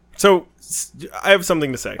So, I have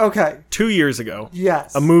something to say. Okay. 2 years ago,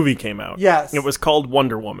 Yes. a movie came out. Yes. It was called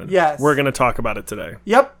Wonder Woman. Yes. We're going to talk about it today.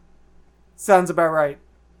 Yep. Sounds about right.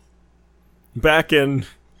 Back in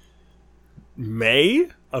May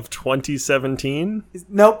of 2017.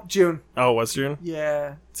 Nope, June. Oh, it was June?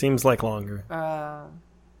 Yeah. Seems like longer.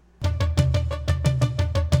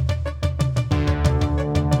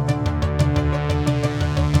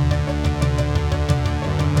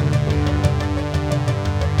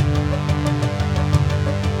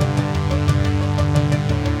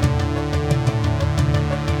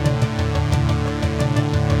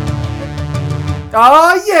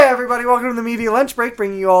 Oh, yeah, everybody. Welcome to the Media Lunch Break,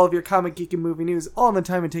 bringing you all of your comic, geek, and movie news all in the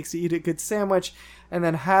time it takes to eat a good sandwich and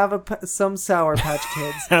then have some Sour Patch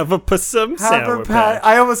Kids. Have a some Sour Patch.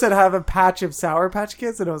 I almost said have a patch of Sour Patch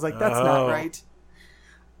Kids, and I was like, that's not right.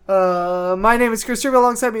 My name is Chris Tribble.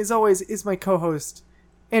 Alongside me, as always, is my co-host,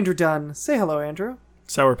 Andrew Dunn. Say hello, Andrew.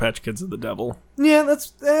 Sour Patch Kids are the devil. Yeah,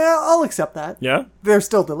 that's. I'll accept that. Yeah? They're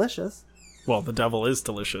still delicious. Well, the devil is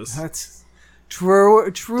delicious. That's...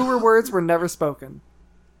 Truer words were never spoken.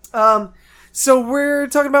 So we're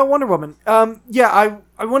talking about Wonder Woman. I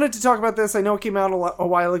wanted to talk about this. I know it came out a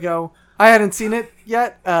while ago. I hadn't seen it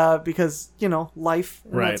yet because, life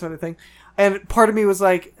and that sort of thing. And part of me was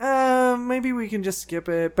like, maybe we can just skip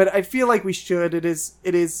it. But I feel like we should. It is,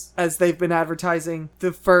 as they've been advertising,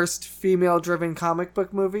 the first female-driven comic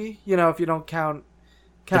book movie. If you don't count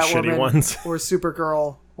Catwoman or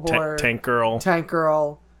Supergirl or Tank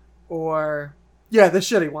Girl. Or... Yeah, the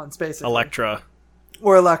shitty ones, basically. Elektra.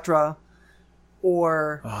 Or...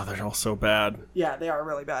 Oh, they're all so bad. Yeah, they are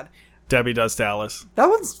really bad. Debbie Does Dallas. That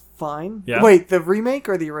one's fine. Yeah. Wait, the remake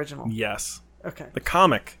or the original? Yes. Okay. The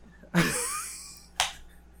comic.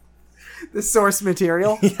 The source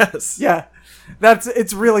material? Yes. Yeah.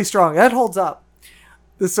 It's really strong. That holds up.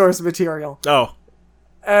 The source material. Oh.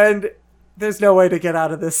 And... There's no way to get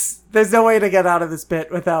out of this. There's no way to get out of this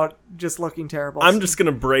bit without just looking terrible. I'm just going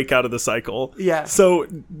to break out of the cycle. Yeah. So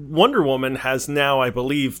Wonder Woman has now, I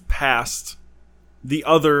believe, passed the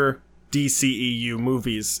other DCEU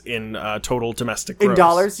movies in total domestic gross. In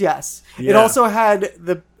dollars, yes. Yeah. It also had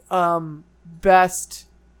the best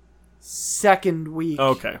second week.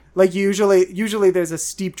 Okay. Like usually there's a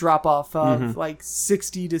steep drop off of like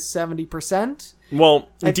 60 to 70%. Well,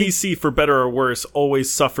 DC, for better or worse,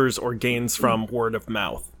 always suffers or gains from word of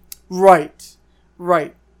mouth. Right.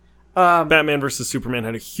 Batman vs. Superman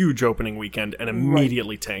had a huge opening weekend and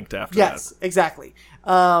immediately tanked after that. Yes, exactly.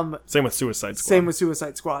 Same with Suicide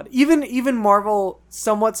Squad. Even Marvel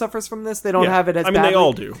somewhat suffers from this. They don't have it as badly. They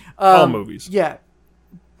all do. All movies. Yeah.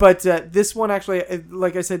 But this one actually,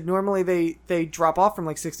 like I said, normally they drop off from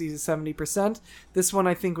like 60 to 70%. This one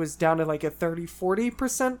I think was down to like a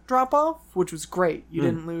 30-40% drop off, which was great. You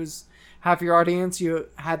didn't lose half your audience. You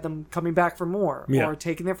had them coming back for more or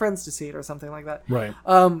taking their friends to see it or something like that. Right.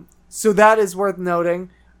 So that is worth noting.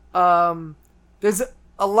 There's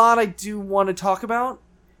a lot I do want to talk about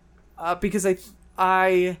because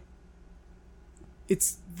this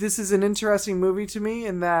is an interesting movie to me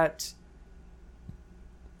in that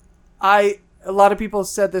a lot of people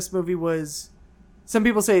said this movie was... Some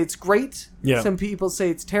people say it's great. Yeah. Some people say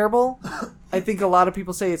it's terrible. I think a lot of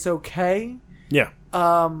people say it's okay. Yeah.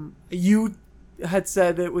 You had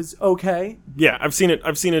said it was okay. Yeah, I've seen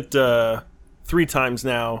it 3 times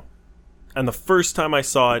now. And the first time I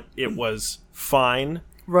saw it, it was fine.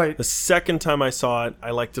 Right. The second time I saw it, I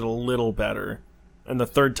liked it a little better. And the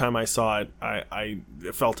third time I saw it, I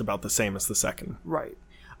felt about the same as the second. Right.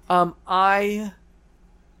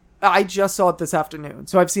 I just saw it this afternoon,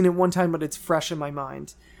 so I've seen it one time, but it's fresh in my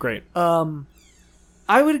mind. Great.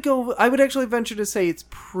 I would actually venture to say it's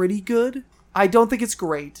pretty good. I don't think it's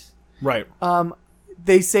great. Right.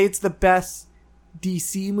 They say it's the best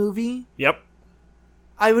DC movie. Yep.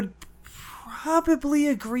 I would probably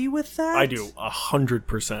agree with that. I do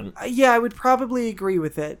 100%. Yeah, I would probably agree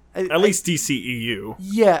with it. At least DCEU.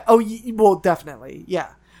 Yeah. Oh, well, definitely.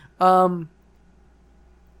 Yeah.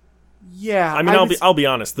 Yeah, I mean, I'll be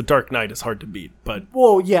honest. The Dark Knight is hard to beat, but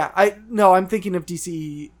yeah, I'm thinking of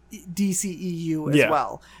DCEU as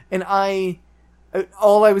well, and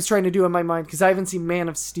all I was trying to do in my mind because I haven't seen Man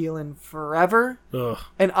of Steel in forever,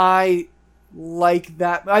 and I like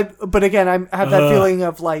that. But again, I have that feeling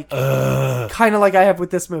of like kind of like I have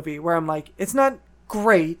with this movie, where I'm like, it's not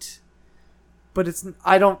great, but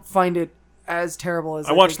I don't find it as terrible as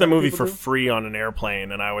I watched that movie for free on an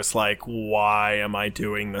airplane, and I was like, why am I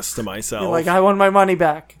doing this to myself? You're like, I want my money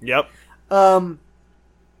back. Yep. But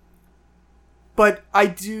I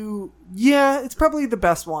do, it's probably the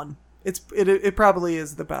best one. It probably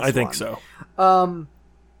is the best one. I think so.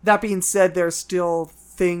 That being said, there's still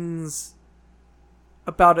things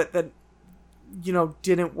about it that,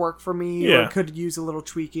 didn't work for me or could use a little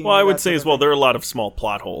tweaking. Well, I would say as well, there are a lot of small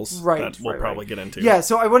plot holes that we'll probably get into. Yeah,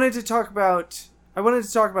 so I wanted to talk about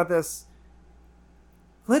this.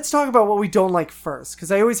 Let's talk about what we don't like first,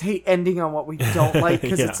 because I always hate ending on what we don't like,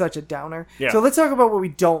 because it's such a downer. Yeah. So let's talk about what we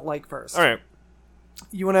don't like first. All right.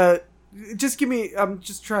 You want to just give me... I'm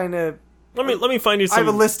just trying to... Let me find you some... I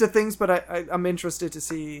have a list of things, but I'm interested to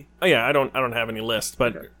see... Oh, yeah, I don't have any list,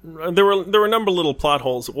 but there were a number of little plot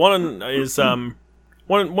holes. One is...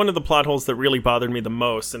 one of the plot holes that really bothered me the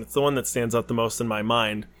most, and it's the one that stands out the most in my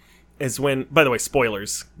mind, is when... By the way,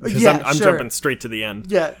 spoilers. Because I'm jumping straight to the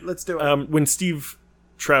end. Yeah, let's do it. When Steve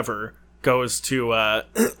Trevor goes to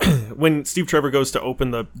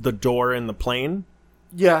open the door in the plane.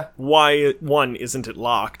 Yeah. Why isn't it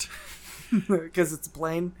locked? Because it's a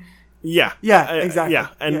plane. Yeah. Yeah. Exactly. Yeah.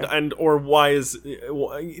 And or why is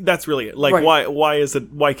that's really it? Like why is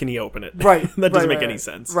it? Why can he open it? Right. That doesn't make any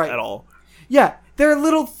sense at all. Yeah. There are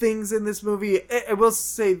little things in this movie. I will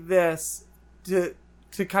say this to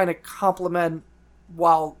kind of compliment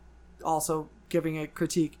while also giving a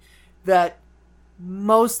critique that.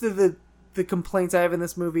 Most of the complaints I have in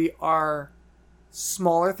this movie are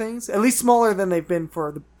smaller things, at least smaller than they've been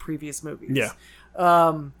for the previous movies. Yeah.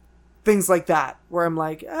 Things like that, where I'm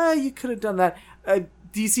like, you could have done that.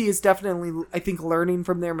 DC is definitely, I think, learning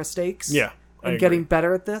from their mistakes. Yeah. And getting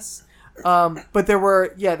better at this. But there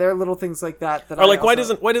are little things like that. Or like, why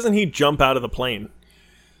doesn't he jump out of the plane?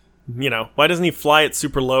 Why doesn't he fly it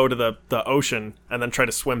super low to the ocean and then try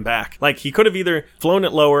to swim back? Like, he could have either flown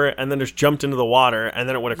it lower and then just jumped into the water and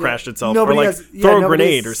then it would have crashed itself. Or like throw a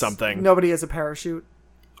grenade or something. Nobody has a parachute.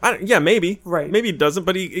 Maybe. Right. Maybe he doesn't,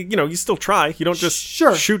 but you still try. You don't just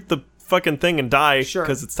shoot the fucking thing and die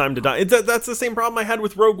because it's time to die. That's the same problem I had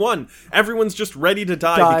with Rogue One. Everyone's just ready to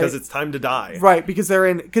die because it's time to die. Right, because they're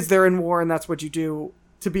in war and that's what you do.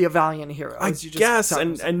 To be a valiant hero, I guess,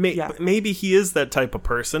 maybe he is that type of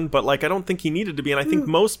person, but like I don't think he needed to be, and I think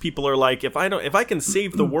most people are like, if I can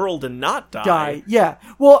save the world and not die. Yeah.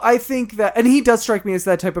 Well, I think that, and he does strike me as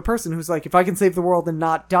that type of person who's like, if I can save the world and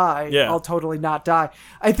not die, I'll totally not die.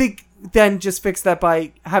 I think then just fix that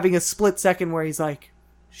by having a split second where he's like,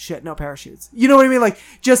 shit, no parachutes. You know what I mean? Like,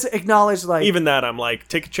 just acknowledge, like, even that, I'm like,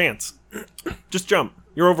 take a chance, just jump.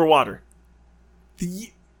 You're over water.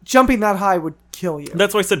 Jumping that high would kill you.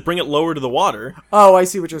 That's why I said bring it lower to the water. Oh, I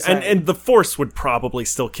see what you're saying. And the force would probably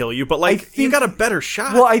still kill you, but like you got a better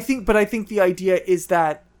shot. Well, I think the idea is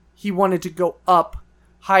that he wanted to go up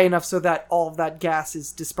high enough so that all of that gas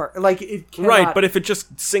is dispersed. Like it cannot... Right, but if it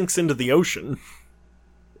just sinks into the ocean.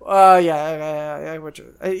 I get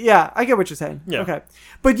what you're saying. Yeah. Okay.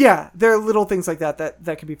 But yeah, there are little things like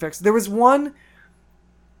that can be fixed. There was one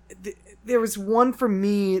for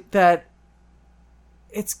me that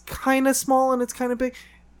it's kind of small and it's kind of big.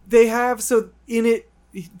 So in it,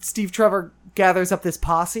 Steve Trevor gathers up this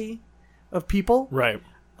posse of people. Right.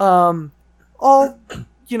 All,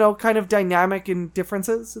 kind of dynamic in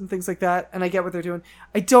differences and things like that. And I get what they're doing.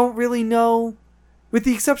 I don't really know, with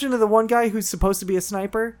the exception of the one guy who's supposed to be a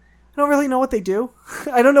sniper, I don't really know what they do.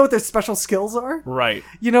 I don't know what their special skills are. Right.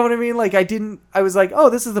 You know what I mean? Like, I was like, oh,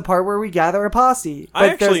 this is the part where we gather a posse. But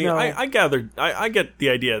I get the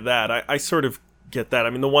idea of that. I sort of get that. I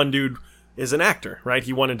mean, the one dude is an actor, right?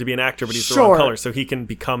 He wanted to be an actor, but he's the wrong color, so he can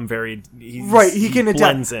become very... He can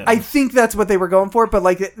blends in. I think that's what they were going for, but,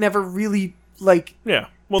 like, it never really, like... Yeah.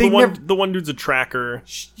 Well, the one dude's a tracker.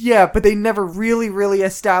 Yeah, but they never really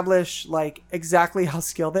establish, like, exactly how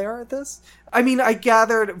skilled they are at this. I mean, I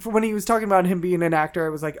gathered, when he was talking about him being an actor, I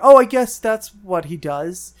was like, oh, I guess that's what he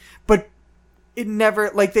does. But it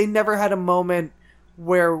never, like, they never had a moment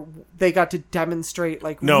where they got to demonstrate,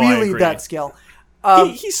 like, really that skill.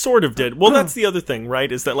 He sort of did. Well, that's the other thing,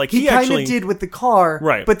 right? Is that like he kind of did with the car,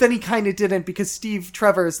 right? But then he kind of didn't because Steve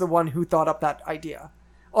Trevor is the one who thought up that idea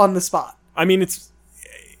on the spot. I mean, it's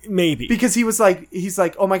maybe because he's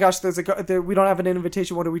like, oh my gosh, we don't have an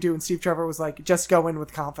invitation. What do we do? And Steve Trevor was like, just go in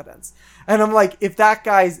with confidence. And I'm like, if that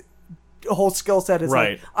guy's whole skill set is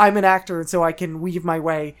like, I'm an actor, and so I can weave my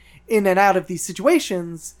way in and out of these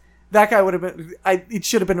situations. That guy would have been. It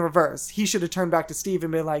should have been reversed. He should have turned back to Steve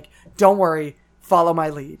and been like, don't worry. Follow my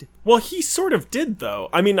lead. Well, he sort of did, though.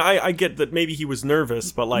 I mean, I get that maybe he was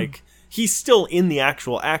nervous, but, like, he's still in the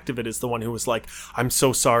actual act of it as the one who was like, I'm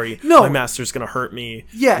so sorry. No. My master's going to hurt me.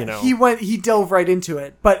 Yeah, he dove right into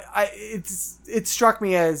it. But it struck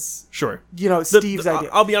me as, sure, Steve's idea.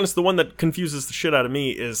 I'll be honest, the one that confuses the shit out of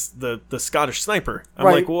me is the Scottish sniper. I'm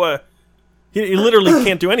like, what? He literally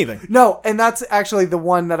can't do anything. No, and that's actually the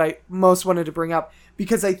one that I most wanted to bring up.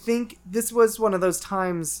 Because I think this was one of those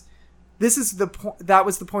times... this is the point. That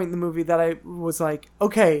was the point in the movie that I was like,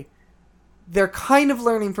 okay, they're kind of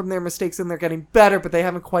learning from their mistakes and they're getting better, but they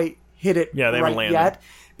haven't quite hit it they haven't landed yet.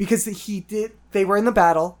 Because they were in the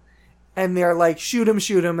battle, and they're like, shoot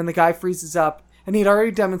him, and the guy freezes up, and he'd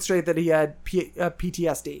already demonstrated that he had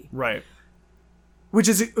PTSD. Right. Which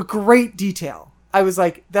is a great detail. I was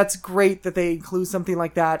like, that's great that they include something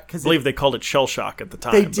like that. Cause I believe they called it shell shock at the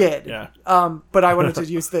time. They did. Yeah. But I wanted to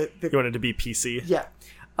use the You wanted to be PC? Yeah.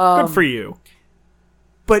 Good for you.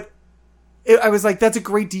 But I was like, that's a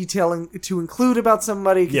great detail to include about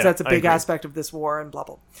somebody, because that's a big aspect of this war and blah,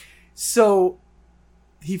 blah. So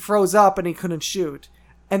he froze up and he couldn't shoot.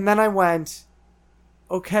 And then I went,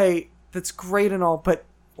 okay, that's great and all, but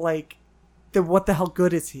like, what the hell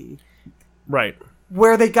good is he? Right.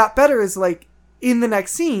 Where they got better is like, in the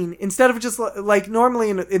next scene, instead of just like normally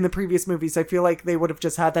in the previous movies, I feel like they would have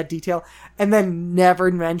just had that detail and then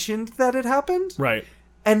never mentioned that it happened. Right.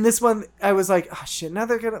 And this one, I was like, oh shit, now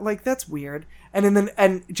they're gonna, like, that's weird.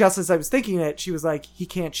 And just as I was thinking it, she was like, he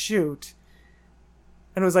can't shoot.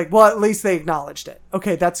 And I was like, well, at least they acknowledged it.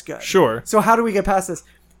 Okay, that's good. Sure. So how do we get past this?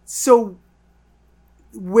 So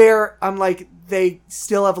where I'm like, they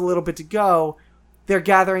still have a little bit to go. They're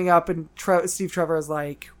gathering up, and Steve Trevor is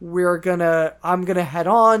like, I'm gonna head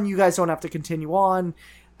on. You guys don't have to continue on.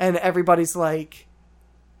 And everybody's like,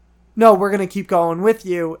 no, we're gonna keep going with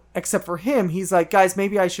you. Except for him, he's like, guys,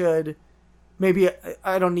 maybe I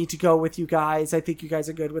don't need to go with you guys. I think you guys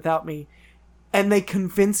are good without me. And they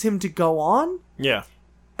convince him to go on. Yeah.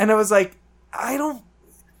 And I was like,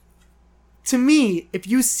 to me, if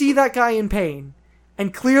you see that guy in pain,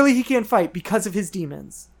 and clearly he can't fight because of his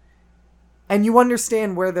demons, and you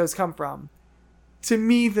understand where those come from, to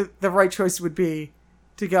me, the right choice would be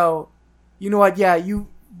to go, you know what, yeah, you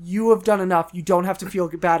have done enough. You don't have to feel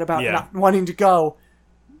bad about not wanting to go.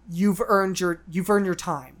 You've earned your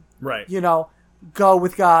time. Right. You know, go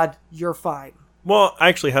with God. You're fine. Well, I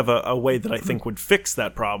actually have a way that I think would fix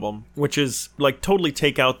that problem, which is, like, totally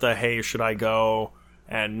take out the, hey, should I go?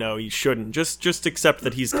 And no, you shouldn't. Just accept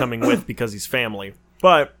that he's coming with because he's family.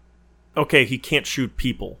 But, okay, he can't shoot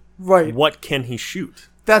people. Right. What can he shoot?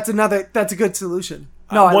 That's a good solution.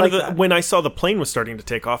 No, I like that. When I saw the plane was starting to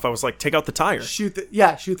take off, I was like, take out the tire. Shoot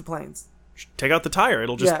the planes. Take out the tire.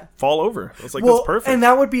 It'll just fall over. I was like, that's perfect. And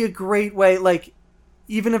that would be a great way, like,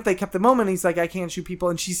 even if they kept the moment, he's like, I can't shoot people.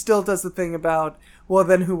 And she still does the thing about, well,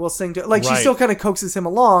 then who will sing to... Like, she still kind of coaxes him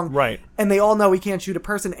along. Right. And they all know he can't shoot a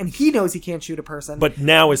person. And he knows he can't shoot a person. But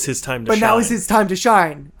now is his time to shine. But now is his time to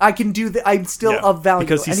shine. I can do that. I'm still of value.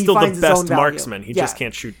 Because he's still the best marksman. He just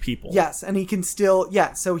can't shoot people. Yes. And he can still...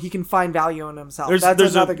 Yeah. So he can find value in himself.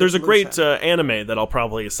 There's a great anime that I'll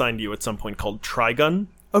probably assign to you at some point called Trigun.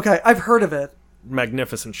 Okay. I've heard of it.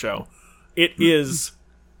 Magnificent show. It is...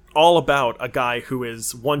 all about a guy who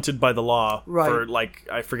is wanted by the law for, like,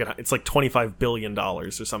 I forget, it's like $25 billion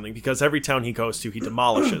or something, because every town he goes to, he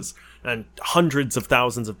demolishes, and hundreds of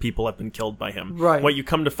thousands of people have been killed by him. Right. What you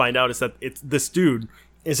come to find out is that this dude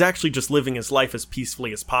is actually just living his life as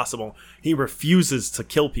peacefully as possible. He refuses to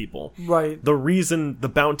kill people. Right. The reason the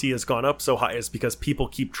bounty has gone up so high is because people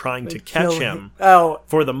keep trying to catch him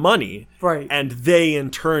for the money. Right. And they,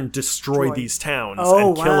 in turn, destroy these towns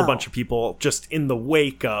and kill a bunch of people just in the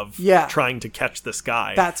wake of trying to catch this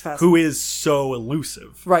guy. That's fascinating. Who is so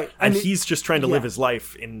elusive. Right. And he's just trying to live his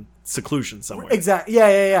life in seclusion somewhere. Exactly.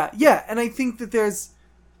 Yeah. And I think that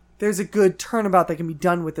there's a good turnabout that can be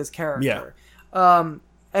done with this character. Yeah.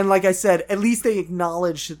 And like I said, at least they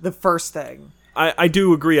acknowledge the first thing. I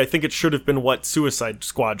do agree. I think it should have been what Suicide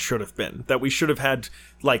Squad should have been. That we should have had,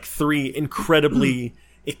 like, 3 incredibly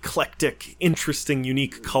eclectic, interesting,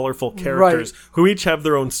 unique, colorful characters who each have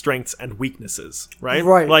their own strengths and weaknesses, right?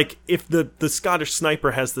 Right. Like, if the Scottish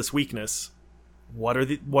sniper has this weakness, what are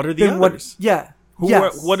the others?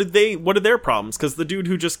 What are their problems? Because the dude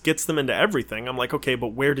who just gets them into everything, I'm like, okay,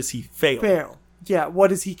 but where does he fail? Yeah,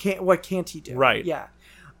 what can't he do? Right. Yeah.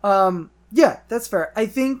 Yeah, that's fair. I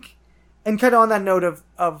think, and kind of on that note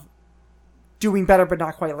of doing better but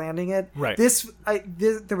not quite landing it. Right.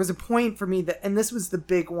 There was a point for me and this was the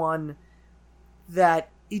big one, that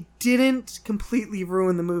it didn't completely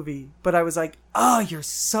ruin the movie, but I was like, oh, you're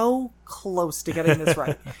so close to getting this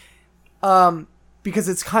right. Because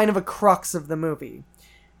it's kind of a crux of the movie,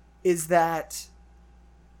 is that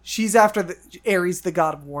she's after Ares, the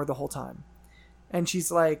god of war, the whole time. And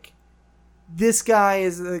she's like, this guy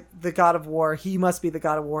is the god of war. He must be the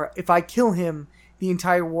god of war. If I kill him, the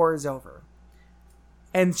entire war is over.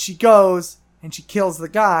 And she goes and she kills the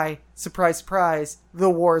guy. Surprise, surprise. The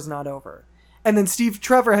war is not over. And then Steve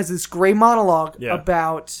Trevor has this great monologue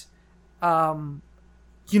about,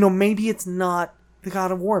 maybe it's not the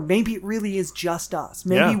God of War. Maybe it really is just us.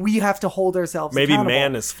 Maybe we have to hold ourselves Maybe accountable.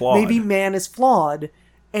 man is flawed. Maybe man is flawed,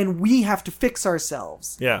 and we have to fix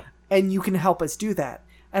ourselves. Yeah. And you can help us do that.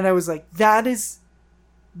 And I was like,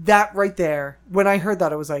 that right there. When I heard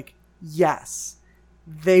that, I was like, yes,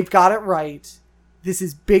 they've got it right. This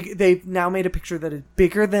is big. They've now made a picture that is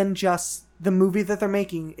bigger than just the movie that they're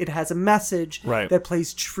making. It has a message that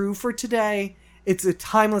plays true for today. It's a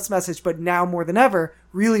timeless message, but now more than ever,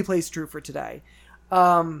 really plays true for today.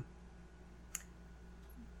 And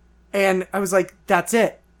I was like, that's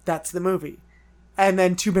it. That's the movie. And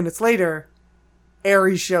then 2 minutes later,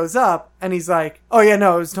 Ares shows up, and he's like, oh yeah,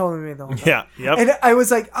 no, it was totally me the whole time. Yeah, yep. And I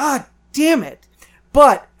was like, damn it.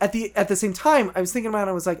 But at the same time, I was thinking about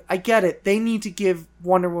it, I was like, I get it. They need to give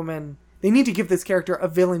Wonder Woman, they need to give this character a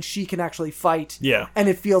villain she can actually fight. Yeah. And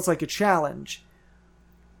it feels like a challenge.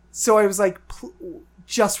 So I was like,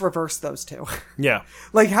 just reverse those two. Yeah.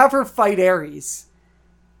 Like, have her fight Ares.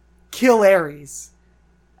 Kill Ares.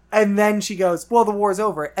 And then she goes, well, the war's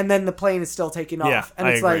over. And then the plane is still taking off. And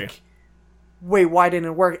it's agree. like, wait, why didn't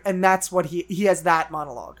it work? And that's what he has that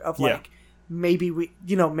monologue of like, maybe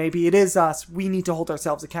maybe it is us. We need to hold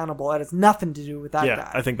ourselves accountable. That has nothing to do with that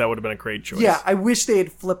guy. I think that would have been a great choice. Yeah, I wish they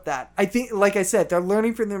had flipped that. I think, like I said, they're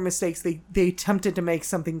learning from their mistakes. They attempted to make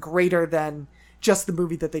something greater than just the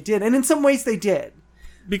movie that they did. And in some ways they did.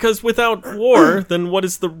 Because without war, then what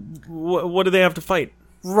do they have to fight?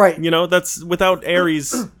 Right. You know, that's without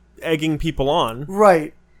Ares egging people on.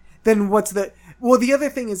 Right. Then well, the other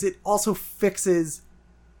thing is it also fixes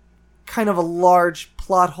kind of a large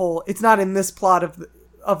plot hole. It's not in this plot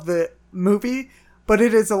of the movie, but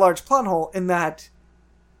it is a large plot hole in that,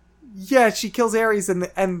 yeah, she kills Ares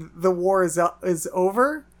and the war is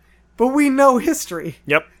over, but we know history.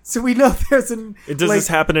 Yep. So we know there's does this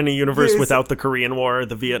happen in a universe without the Korean War,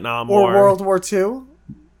 the Vietnam War? Or World War II?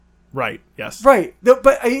 Right, yes. Right.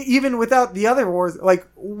 But even without the other wars, like,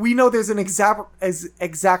 we know there's an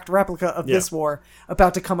exact replica of this war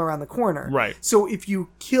about to come around the corner. Right. So if you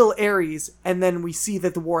kill Ares and then we see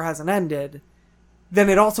that the war hasn't ended, then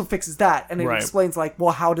it also fixes that. And it explains, like,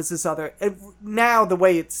 well, how does this other... Now, the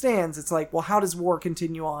way it stands, it's like, well, how does war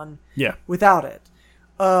continue on without it?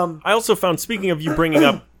 I also found, speaking of you bringing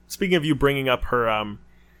up her,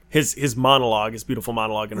 his monologue, his beautiful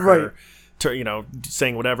monologue, and her...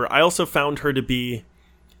 saying whatever. I also found her to be...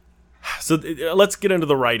 So let's get into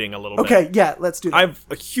the writing a little bit. Okay, yeah, let's do that. I have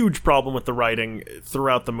a huge problem with the writing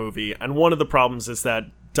throughout the movie, and one of the problems is that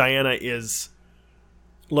Diana is...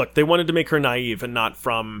 Look, they wanted to make her naive and not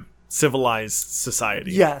from civilized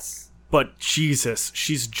society. Yes. But Jesus,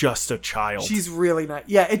 she's just a child. She's really not...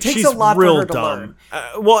 Yeah, it takes a lot for her to learn.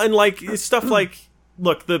 Well, and like, stuff like...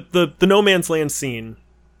 Look, the No Man's Land scene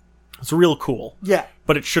is real cool. Yeah.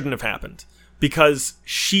 But it shouldn't have happened. Because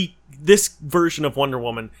this version of Wonder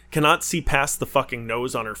Woman cannot see past the fucking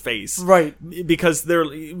nose on her face. Right. Because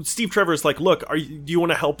Steve Trevor's like, look, do you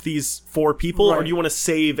want to help these 4 people or do you want to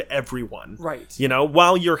save everyone? Right. You know,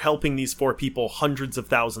 while you're helping these 4 people, hundreds of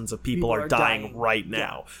thousands of people are dying right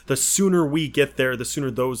now. Yeah. The sooner we get there, the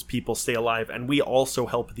sooner those people stay alive, and we also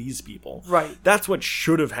help these people. Right. That's what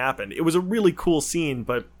should have happened. It was a really cool scene,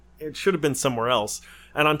 but it should have been somewhere else.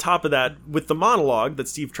 And on top of that, with the monologue that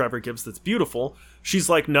Steve Trevor gives that's beautiful, she's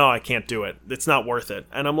like, no, I can't do it. It's not worth it.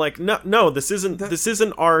 And I'm like, no, this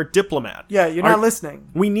isn't our diplomat. Yeah, you're not listening.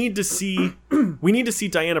 We need to see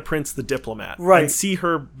Diana Prince, the diplomat. Right. And see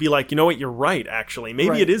her be like, you know what, you're right, actually.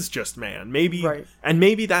 Maybe it is just man. Maybe and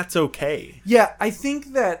maybe that's okay. Yeah, I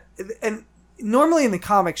think that, and normally in the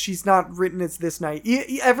comics, she's not written as this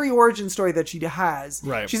naive. Every origin story that she has,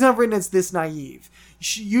 she's not written as this naive.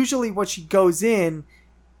 Usually what she goes in,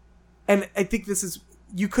 and I think this is,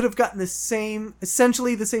 you could have gotten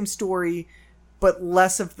essentially the same story, but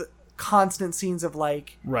less of the constant scenes of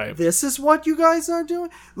like, this is what you guys are doing.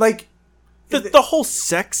 Like, the whole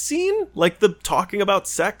sex scene, like the talking about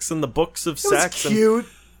sex and the books of sex. Was cute.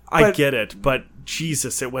 I get it, but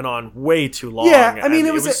Jesus, it went on way too long. Yeah, I mean,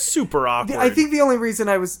 it was super awkward. I think the only reason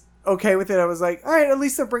I was okay with it, I was like, all right, at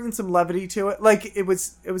least they're bringing some levity to it. Like, it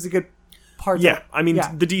was a good part. Yeah, I mean,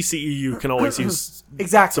 the DCEU can always use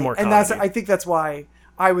some more comedy. And I think that's why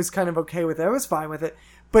I was kind of okay with it. I was fine with it.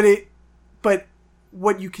 But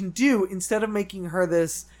what you can do, instead of making her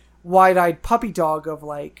this wide-eyed puppy dog of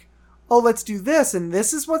like, oh, let's do this, and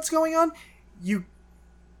this is what's going on, you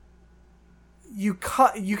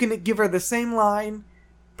can give her the same line,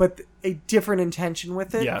 but a different intention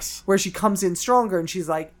with it. Yes. Where she comes in stronger and she's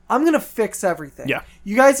like, I'm going to fix everything. Yeah.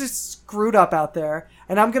 You guys are screwed up out there,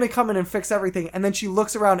 and I'm going to come in and fix everything. And then she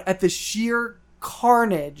looks around at the sheer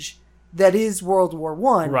carnage that is World War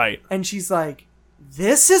I. Right. And she's like,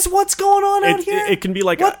 this is what's going on out here? It can be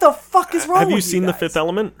like... What the fuck is wrong with you Have you seen The Fifth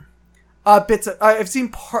Element? Bits of, I've seen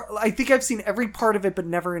part... I think I've seen every part of it, but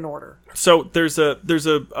never in order. So there's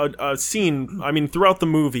a scene, I mean, throughout the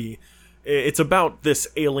movie, it's about this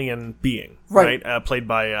alien being, right? Played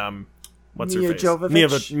by, what's her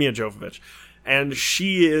face? Mia Jovovich. And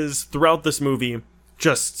she is, throughout this movie,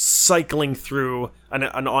 just cycling through an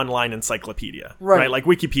online encyclopedia, right? Like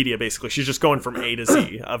Wikipedia, basically. She's just going from A to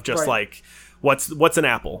Z of just like... What's an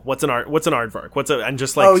apple? What's an aardvark? And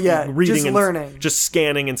just like reading just and learning, just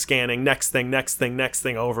scanning and scanning. Next thing,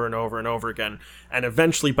 over and over and over again. And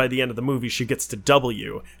eventually, by the end of the movie, she gets to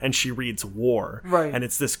W and she reads war. Right. And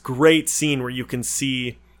it's this great scene where you can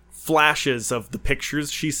see flashes of the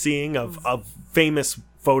pictures she's seeing of famous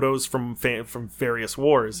photos from various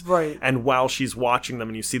wars. Right. And while she's watching them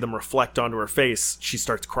and you see them reflect onto her face, she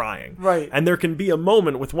starts crying. Right. And there can be a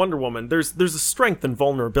moment with Wonder Woman. There's a strength and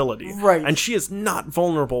vulnerability. Right. And she is not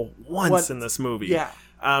vulnerable once in this movie. Yeah.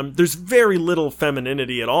 There's very little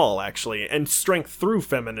femininity at all, actually, and strength through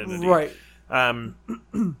femininity. Right.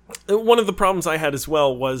 One of the problems I had as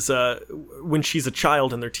well was when she's a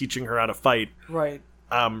child and they're teaching her how to fight. Right.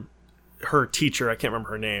 Her teacher, I can't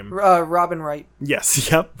remember her name. Robin Wright.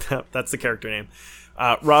 Yes, yep, that's the character name.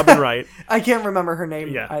 Robin Wright. I can't remember her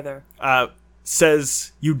name either.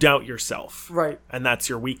 Says you doubt yourself. Right. And that's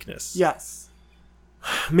your weakness. Yes.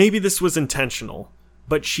 Maybe this was intentional,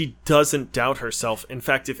 but she doesn't doubt herself. In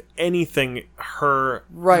fact, if anything, her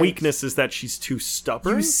weakness is that she's too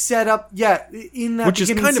stubborn. You set up, in that which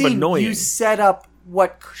is kind of annoying. You set up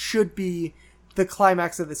what should be the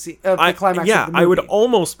climax of the scene. Of the movie. I would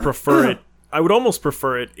almost prefer it. I would almost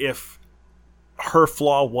prefer it if her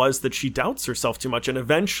flaw was that she doubts herself too much, and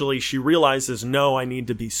eventually she realizes, no, I need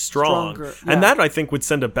to be stronger. And that, I think, would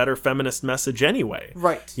send a better feminist message anyway.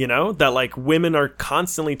 Right. You know, that like women are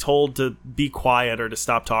constantly told to be quiet or to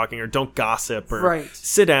stop talking or don't gossip or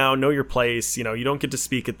sit down, know your place. You know, you don't get to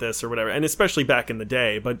speak at this or whatever. And especially back in the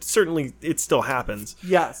day, but certainly it still happens.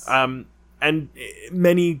 Yes. And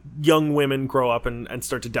many young women grow up and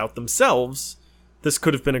start to doubt themselves. This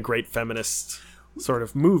could have been a great feminist sort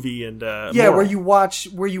of movie, and moral. where you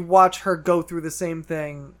watch her go through the same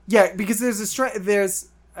thing. Yeah, because there's a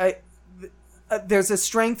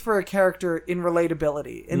strength for a character in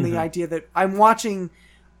relatability, in the idea that I'm watching.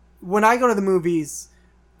 When I go to the movies,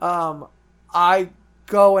 I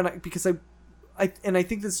go because I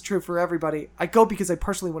think this is true for everybody. I go because I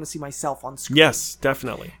personally want to see myself on screen. Yes,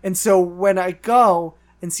 definitely. And so when I go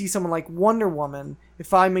and see someone like Wonder Woman,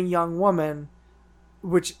 if I'm a young woman,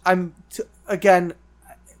 which I'm again,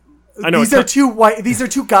 I know these are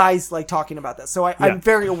two guys like talking about this, so I'm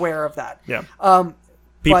very aware of that. Yeah.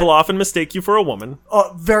 People often mistake you for a woman.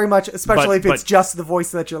 Very much, especially if it's just the voice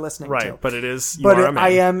that you're listening to. Right, but it is. I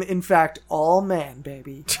am in fact all man,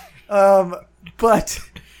 baby. But.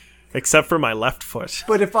 Except for my left foot.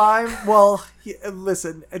 But if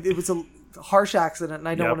listen, it was a harsh accident, and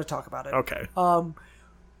I don't want to talk about it. Okay.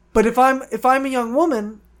 But if I'm a young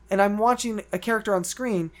woman and I'm watching a character on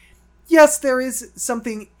screen, yes, there is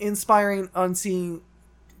something inspiring on seeing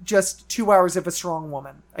just 2 hours of a strong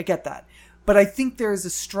woman. I get that, but I think there is a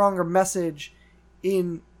stronger message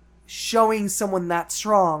in showing someone that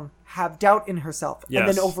strong have doubt in herself and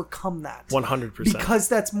then overcome that. 100%. Because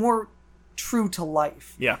that's more true to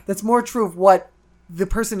life. Yeah. That's more true of what the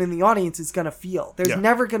person in the audience is going to feel. There's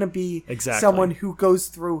never going to be someone who goes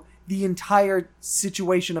through the entire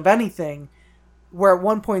situation of anything where at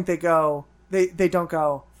one point they don't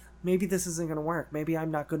go, maybe this isn't going to work. Maybe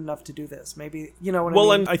I'm not good enough to do this. Maybe, you know what I mean?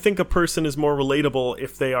 Well, and I think a person is more relatable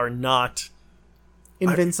if they are not...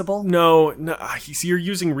 Invincible? No, you're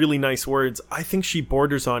using really nice words. I think she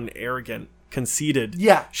borders on arrogant. Conceited.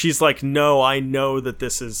 Yeah. She's like, no, I know that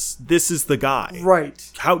this is the guy.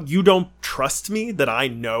 Right. How, you don't trust me that I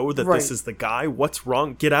know that this is the guy? What's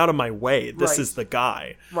wrong? Get out of my way. This is the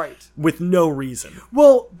guy. Right. With no reason.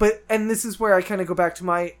 Well, and this is where I kind of go back to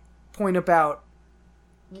my point about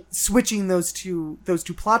switching those two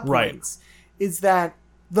plot points. Is that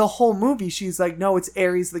the whole movie, she's like, no, it's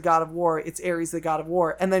Ares, the god of war. It's Ares, the god of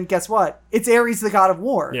war. And then guess what? It's Ares, the god of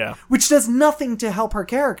war. Yeah. Which does nothing to help her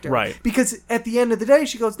character. Right. Because at the end of the day,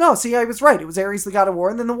 she goes, no, see, I was right. It was Ares, the god of war.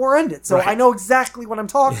 And then the war ended. So I know exactly what I'm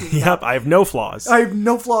talking about. Yep, I have no flaws. I have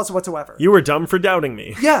no flaws whatsoever. You were dumb for doubting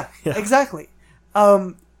me. Yeah. Exactly.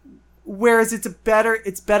 Whereas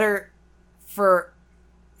it's better for,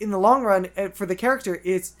 in the long run, for the character,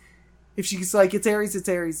 it's, if she's like, it's Ares, it's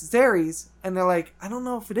Ares, it's Ares, and they're like, I don't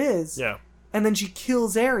know if it is. Yeah. And then she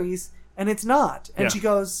kills Ares, and it's not. And she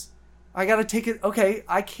goes, I gotta take it, okay,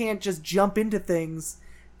 I can't just jump into things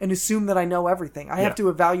and assume that I know everything. I have to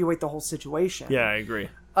evaluate the whole situation. Yeah, I agree.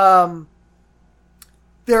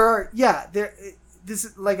 This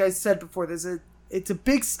is, like I said before, it's a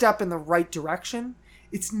big step in the right direction.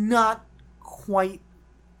 It's not quite,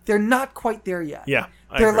 they're not quite there yet. Yeah.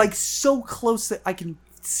 They're like so close that I can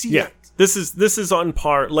see it. This is on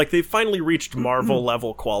par. Like, they finally reached Marvel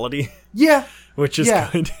level quality. Yeah. Which is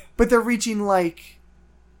good. But they're reaching like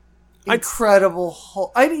Incredible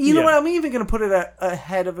Hulk. You know what? I'm even going to put it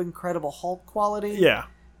ahead of Incredible Hulk quality. Yeah.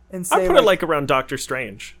 And say, I put it like around Doctor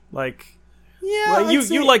Strange. Like, yeah,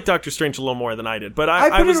 you like Doctor Strange a little more than I did, but I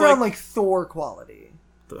put it around like Thor quality.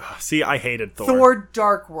 See, I hated Thor. Thor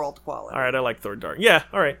Dark World quality. All right, I like Thor Dark. Yeah,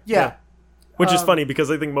 all right. Yeah. Which is funny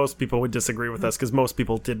because I think most people would disagree with us because most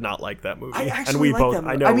people did not like that movie. I actually and we like both. that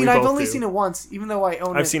movie. I know. I mean, I've only do. seen it once, even though I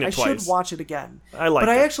own it. I've seen it I twice. should watch it again. I liked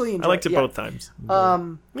it. I actually enjoyed it. I liked it both times.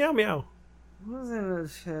 Meow meow.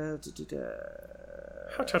 I'm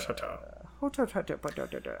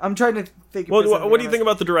trying to think. Well, what do you think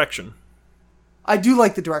about the direction? I do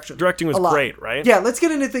like the direction. Directing was great, right? Yeah, let's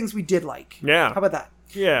get into things we did like. Yeah. How about that?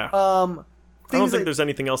 Yeah. I don't think there's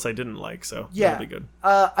anything else I didn't like, so that'll be good.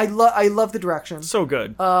 I love the direction. So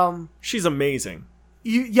good. She's amazing.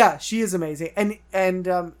 She is amazing,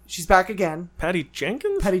 and she's back again. Patty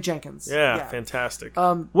Jenkins. Yeah. Fantastic.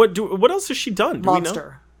 What else has she done? Do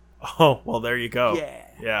Monster. we know? Oh, well, there you go.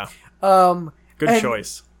 Yeah. Good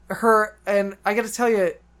choice. And I got to tell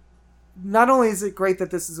you, not only is it great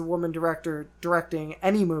that this is a woman director directing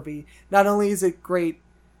any movie, not only is it great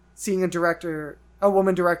seeing a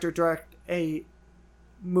woman director direct a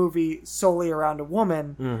movie solely around a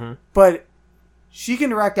woman, but she can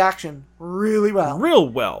direct action really well.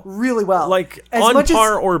 Really well. Like, on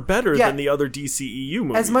par or better than the other DCEU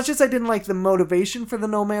movies. As much as I didn't like the motivation for the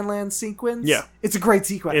No Man Land sequence, it's a great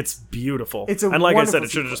sequence. It's beautiful. And like I said,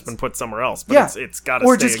 it should have just been put somewhere else. But it's got to stay.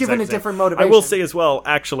 Or just given a different motivation. I will say as well,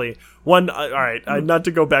 actually, not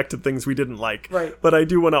to go back to things we didn't like, right. but I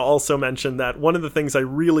do want to also mention that one of the things I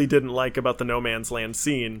really didn't like about the No Man's Land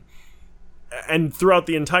scene, and throughout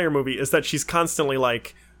the entire movie, is that she's constantly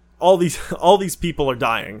like, all these people are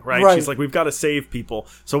dying, right? She's like, we've got to save people.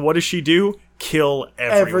 So what does she do? Kill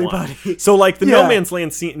everyone. Everybody. So like the No Man's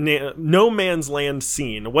Land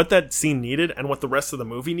scene, what that scene needed and what the rest of the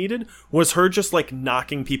movie needed was her just like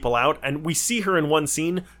knocking people out. And we see her in one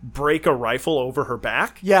scene break a rifle over her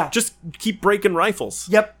back. Yeah. Just keep breaking rifles.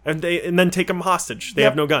 Yep. And then take them hostage. They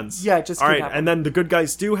have no guns. Yeah, just all right. And then the good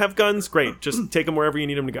guys do have guns. Great. Just take them wherever you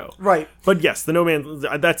need them to go. Right. But yes, the No Man,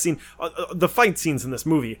 that scene, the fight scenes in this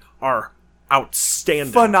movie are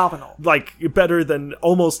outstanding, phenomenal, like better than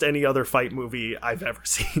almost any other fight movie I've ever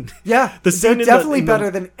seen. Yeah, they're definitely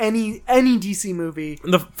better than any DC movie.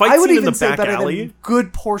 The fight scene in the back better alley, than a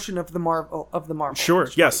good portion of the Marvel. Sure,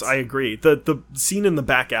 yes, I agree. The scene in the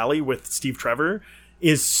back alley with Steve Trevor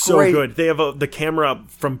is so good. They have the camera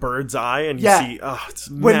from bird's eye, and you see, it's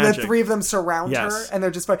when magic. The three of them surround her, and they're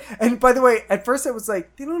just fighting. And by the way, at first it was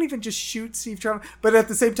like, they don't even just shoot Steve Trevor, but at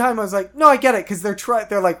the same time, I was like, no, I get it, because they're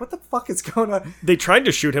like, what the fuck is going on? They tried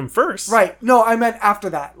to shoot him first, right? No, I meant after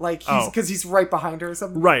that, like because he's right behind her or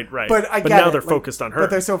something. Right. But now they're focused on her. But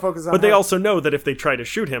they're so focused on her. But they also know that if they try to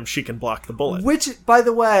shoot him, she can block the bullet. Which, by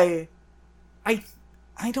the way,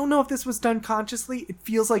 I don't know if this was done consciously. It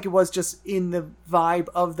feels like it was just in the vibe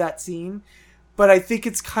of that scene. But I think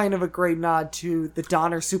it's kind of a great nod to the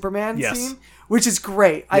Donner Superman scene, which is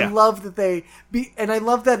great. I love that and I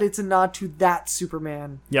love that it's a nod to that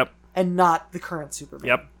Superman. Yep. And not the current Superman.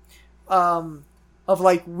 Yep. Of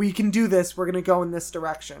like, we can do this. We're going to go in this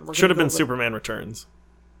direction. Should have been Superman Returns.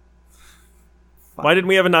 Why didn't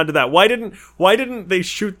we have a nod to that? Why didn't they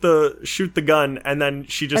shoot the gun and then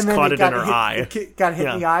she just caught it in her eye? Got hit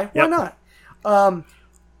in the eye? Why not?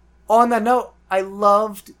 On that note, I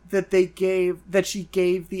loved that she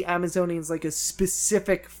gave the Amazonians like a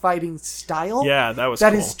specific fighting style. Yeah, that was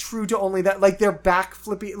that cool. is true to only that. Like their back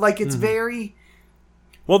flippy, like it's very.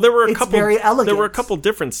 Well, there were very elegant. There were a couple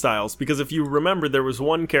different styles because if you remember, there was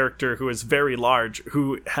one character who is very large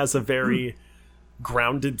who has a very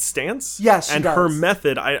grounded stance. Yes, she and does. her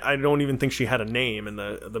method, I don't even think she had a name in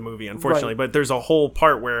the movie, unfortunately. Right. But there's a whole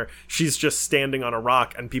part where she's just standing on a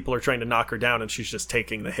rock and people are trying to knock her down, and she's just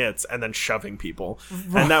taking the hits and then shoving people.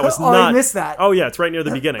 And that was not. I missed that. Oh yeah, it's right near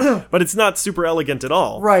the beginning, but it's not super elegant at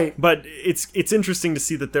all. Right. But it's interesting to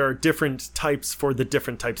see that there are different types for the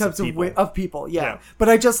different types of people. Of people, yeah. But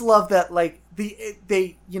I just love that, like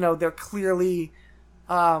they're clearly.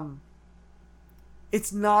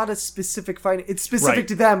 it's not a specific fighting. It's specific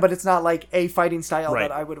to them, but it's not like a fighting style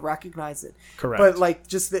that I would recognize it. Correct. But like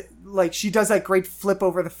just like she does that great flip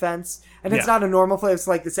over the fence, and it's not a normal flip. It's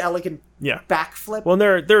like this elegant backflip. Well,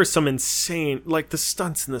 there are some insane like the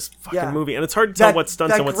stunts in this fucking movie, and it's hard to tell what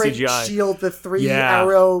stunts and what CGI. That great shield, the 3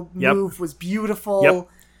 arrow move was beautiful. Yep.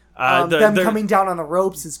 Them coming down on the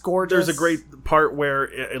ropes is gorgeous. There's a great part where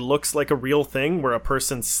it looks like a real thing, where a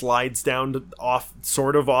person slides down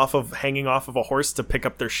hanging off of a horse to pick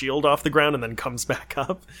up their shield off the ground and then comes back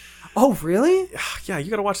up. Oh, really? Yeah, you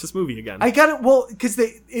got to watch this movie again. I got it. Well, because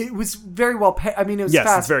it was very well. I mean, it was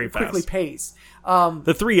fast, it's very fast, quickly paced.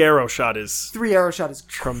 The 3 arrow shot is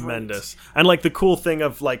tremendous, great. And like the cool thing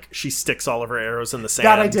of like she sticks all of her arrows in the sand.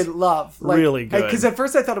 That I did love. Like, really good. Because at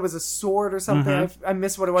first I thought it was a sword or something. Mm-hmm. I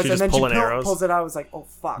missed what it was, and then she pulls it out. I was like, oh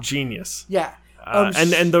fuck, genius. Yeah.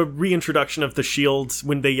 And the reintroduction of the shield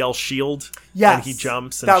when they yell shield, and he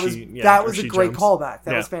jumps. And that was a great callback.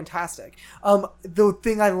 That was fantastic. The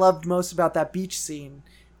thing I loved most about that beach scene,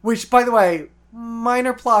 which by the way,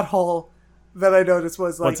 minor plot hole that I noticed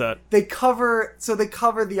was like, what's that? They cover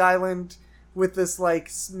the island with this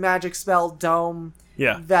like magic spell dome,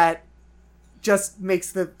 that just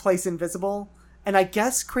makes the place invisible, and I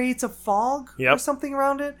guess creates a fog or something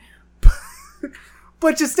around it.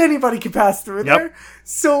 But just anybody can pass through there.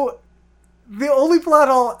 So the only plot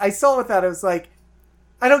hole I saw with that, I was like,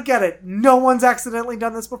 I don't get it. No one's accidentally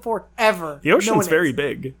done this before, ever. The ocean's very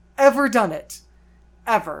big. Ever done it.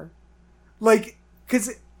 Ever. Like,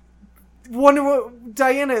 because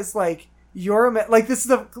Diana is like, you're a man. Like, this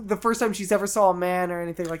is the first time she's ever saw a man or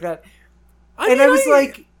anything like that. I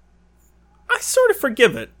sort of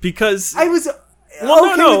forgive it, because... I was...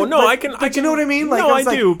 Well, no, I can. But you know what I mean? Like, no, I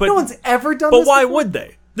do. But no one's ever done this. But why before? would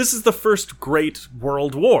they? This is the first Great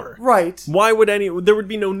World War, right? Why would there would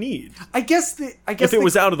be no need? I guess if it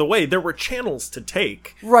was out of the way, there were channels to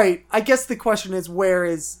take. Right. I guess the question is where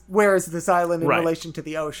is this island in relation to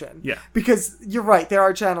the ocean? Yeah. Because you're right, there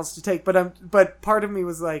are channels to take, but part of me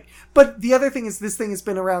was like, but the other thing is this thing has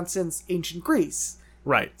been around since ancient Greece.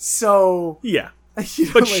 Right. So yeah.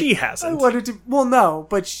 But like, she hasn't. I wanted to. Well, no,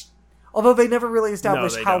 but. Although they never really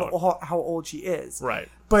established how old she is. Right.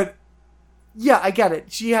 But, yeah, I get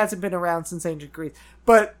it. She hasn't been around since ancient Greece.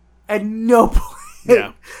 But at no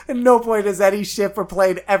point has any ship or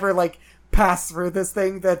plane ever, like, passed through this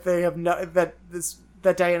thing that they have that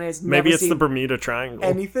Diana has never Maybe it's seen the Bermuda Triangle.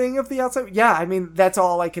 Anything of the outside. Yeah, I mean, that's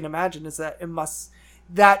all I can imagine is that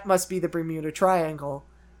that must be the Bermuda Triangle.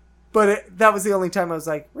 But that was the only time I was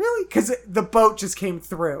like, really? Because the boat just came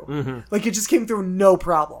through. Mm-hmm. Like, it just came through no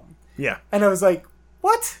problem. Yeah. And I was like,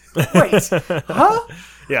 what? Wait. Huh?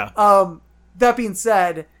 Yeah. That being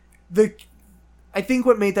said, I think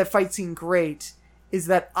what made that fight scene great is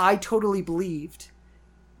that I totally believed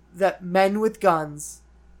that men with guns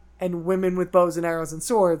and women with bows and arrows and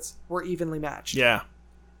swords were evenly matched. Yeah.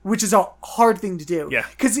 Which is a hard thing to do. Yeah.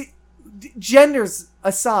 Because genders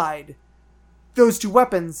aside, those two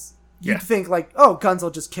weapons... You'd think like, oh, guns will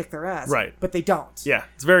just kick their ass, right? But they don't. Yeah,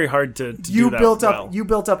 it's very hard to do that. You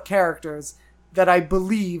built up characters that I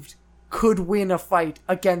believed could win a fight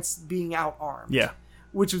against being outarmed. Yeah,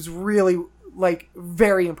 which was really like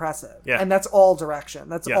very impressive. Yeah, and that's all direction.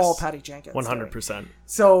 That's all Patty Jenkins. 100%.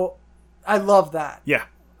 So I love that. Yeah.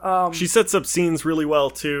 She sets up scenes really well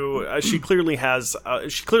too. She clearly had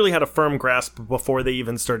a firm grasp before they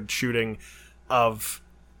even started shooting of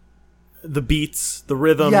the beats, the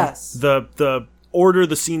rhythm, the order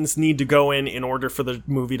the scenes need to go in order for the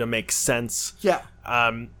movie to make sense. Yeah.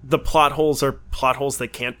 The plot holes are plot holes that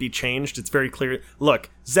can't be changed. It's very clear.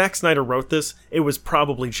 Look, Zack Snyder wrote this. It was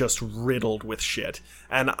probably just riddled with shit.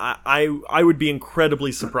 And I would be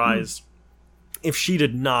incredibly surprised if she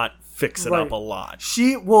did not fix it up a lot.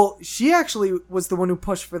 She actually was the one who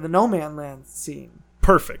pushed for the No Man Land scene.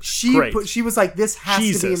 Perfect. Great. She was like, this has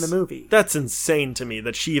to be in the movie. That's insane to me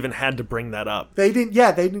that she even had to bring that up. They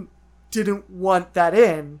didn't want that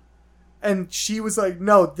in. And she was like,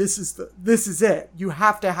 no, this is it. You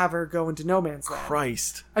have to have her go into No Man's Land.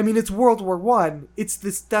 Christ. I mean, it's World War One. That's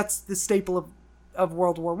the staple of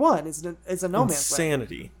World War One, is a No Man's Land.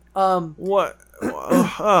 Insanity. What?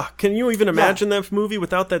 Can you even imagine that movie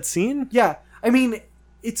without that scene? Yeah. I mean,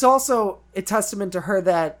 it's also a testament to her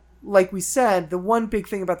that, like we said, the one big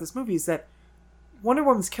thing about this movie is that Wonder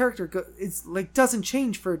Woman's character doesn't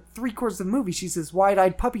change for 3/4 of the movie. She's this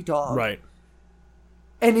wide-eyed puppy dog. Right.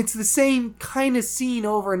 And it's the same kind of scene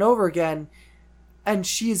over and over again. And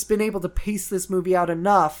she has been able to pace this movie out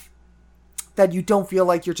enough that you don't feel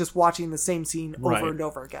like you're just watching the same scene over and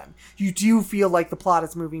over again. You do feel like the plot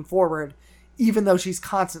is moving forward, even though she's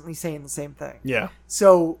constantly saying the same thing. Yeah.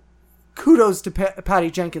 So kudos to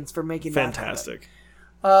Patty Jenkins for making fantastic.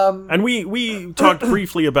 That happen. And we talked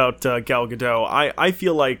briefly about Gal Gadot. I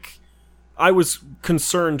feel like I was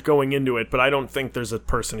concerned going into it, but I don't think there's a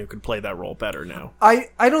person who could play that role better now. I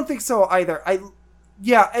don't think so either.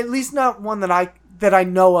 At least not one that I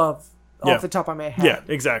know of off the top of my head. Yeah,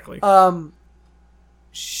 exactly.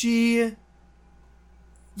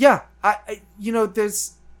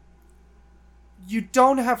 There's, you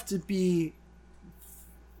don't have to be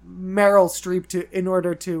Meryl Streep in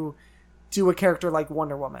order to do a character like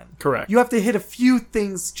Wonder Woman. Correct. You have to hit a few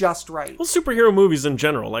things just right. Well, superhero movies in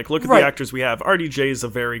general, like look at the actors we have. RDJ is a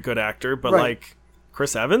very good actor, but like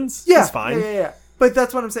Chris Evans is fine. Yeah. But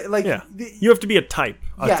that's what I'm saying. Like, you have to be a type,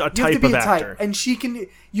 a type of actor, and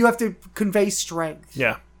you have to convey strength.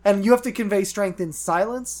 Yeah. And you have to convey strength in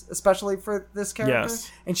silence, especially for this character. Yes.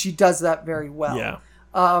 And she does that very well. Yeah.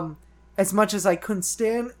 As much as I couldn't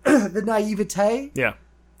stand the naivete,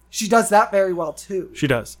 she does that very well too. She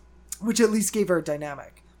does. Which at least gave her a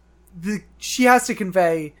dynamic. She has to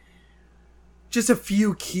convey just a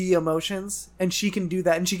few key emotions, and she can do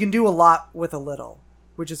that. And she can do a lot with a little,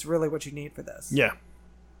 which is really what you need for this. Yeah.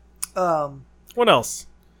 What else?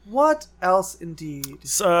 What else, indeed?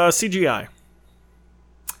 CGI.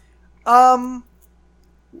 I'm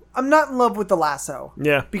not in love with the lasso.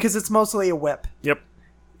 Yeah. Because it's mostly a whip. Yep.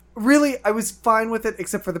 Really, I was fine with it,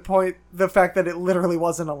 except for the fact that it literally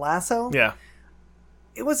wasn't a lasso. Yeah.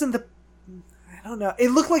 It wasn't I don't know. It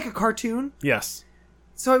looked like a cartoon. Yes.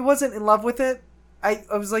 So I wasn't in love with it. I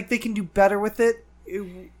was like, they can do better with it.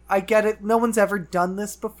 I get it. No one's ever done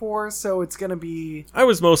this before, so it's going to be... I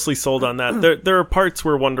was mostly sold on that. There are parts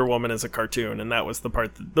where Wonder Woman is a cartoon, and that was the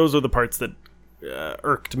part... those are the parts that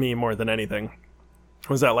irked me more than anything.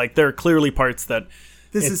 Was that, like, there are clearly parts that...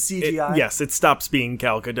 This is CGI? Yes, it stops being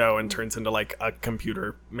Gal Gadot and turns into, like, a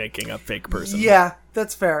computer making a fake person. Yeah,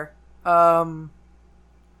 that's fair.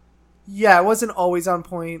 Yeah, it wasn't always on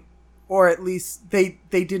point, or at least they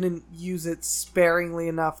didn't use it sparingly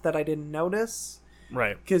enough that I didn't notice.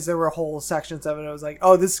 Right. Because there were whole sections of it I was like,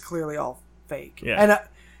 oh, this is clearly all fake. Yeah. And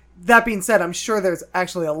that being said, I'm sure there's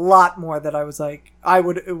actually a lot more that I was like,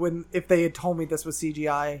 if they had told me this was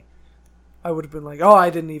CGI, I would have been like, oh, I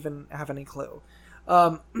didn't even have any clue.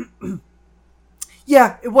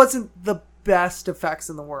 Yeah, it wasn't the best effects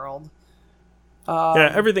in the world.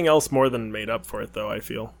 Yeah, everything else more than made up for it, though, I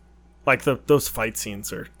feel. Like, those fight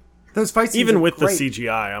scenes are... Those fight scenes even with great. the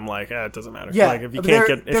CGI, I'm like, it doesn't matter. Yeah, like, if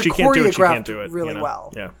she can't do it, she can't do it. Really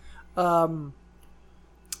well. Yeah. Yeah.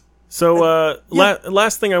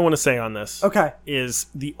 Last thing I want to say on this is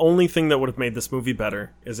the only thing that would have made this movie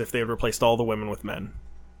better is if they had replaced all the women with men.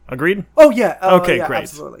 Agreed? Oh, yeah. Okay, yeah, great.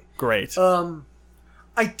 Absolutely. Great.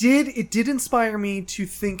 It did inspire me to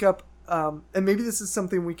think up, and maybe this is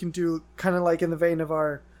something we can do kind of like in the vein of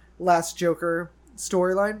our last Joker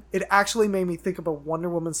storyline. It actually made me think of a Wonder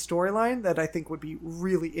Woman storyline that I think would be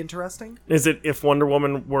really interesting. Is it if Wonder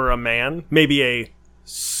Woman were a man? Maybe a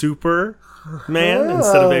super man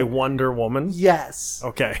instead of a Wonder Woman? Yes.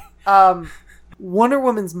 Okay. Wonder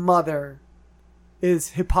Woman's mother is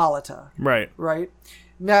Hippolyta. Right. Right?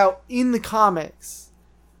 Now, in the comics,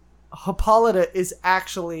 Hippolyta is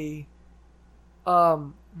actually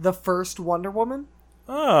the first Wonder Woman.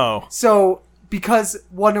 Oh. So, because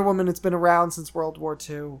Wonder Woman has been around since World War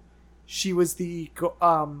II, she was the...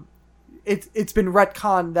 It's been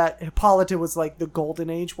retconned that Hippolyta was like the Golden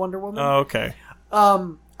Age Wonder Woman. Oh, okay.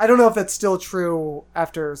 I don't know if that's still true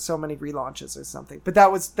after so many relaunches or something, but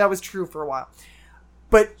that was true for a while.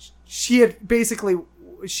 But she had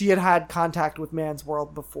had contact with man's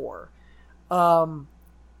world before.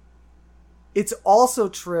 It's also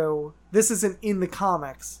true, this isn't in the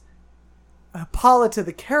comics, Hippolyta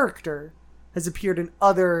the character has appeared in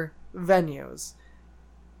other venues.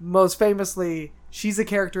 Most famously, she's a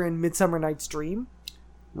character in Midsummer Night's Dream.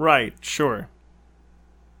 Right, sure.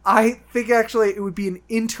 I think actually it would be an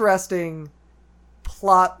interesting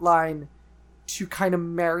plot line to kind of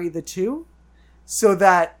marry the two, so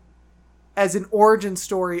that as an origin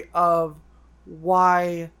story of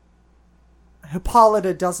why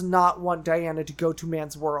Hippolyta does not want Diana to go to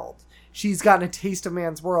man's world. She's gotten a taste of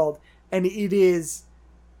man's world, and it is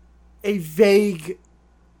a vague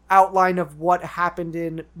outline of what happened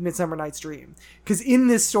in Midsummer Night's Dream. Because in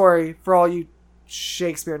this story, for all you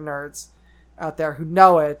Shakespeare nerds out there who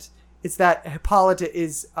know it, it's that Hippolyta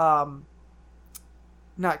is not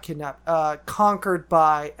kidnapped, conquered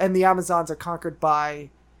by, and the Amazons are conquered by,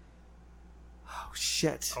 oh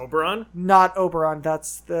shit, Oberon? Not Oberon.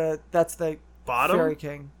 That's the Bottom? Fairy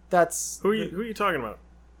King. That's who are you talking about?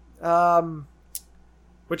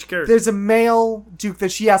 Which character? There's a male duke that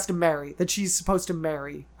she has to marry, that she's supposed to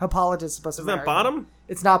marry. Hippolyta is supposed to marry. Isn't that Bottom? Him.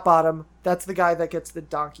 It's not Bottom. That's the guy that gets the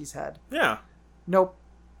donkey's head. Yeah. Nope.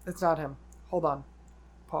 It's not him. Hold on.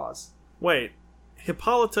 Pause. Wait.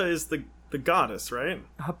 Hippolyta is the goddess, right?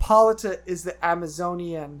 Hippolyta is the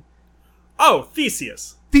Amazonian. Oh,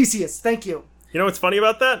 Theseus. Theseus, thank you. You know what's funny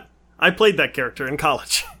about that? I played that character in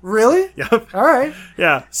college. Really? Yep. All right.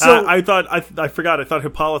 Yeah. So I thought I forgot. I thought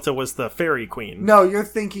Hippolyta was the fairy queen. No, you're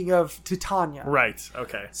thinking of Titania. Right.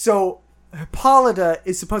 Okay. So Hippolyta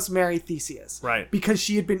is supposed to marry Theseus. Right. Because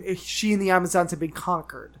she and the Amazons had been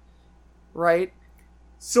conquered. Right?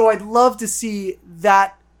 So I'd love to see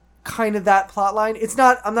that kind of that plot line.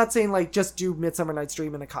 I'm not saying like just do Midsummer Night's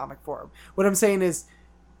Dream in a comic form. What I'm saying is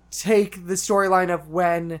take the storyline of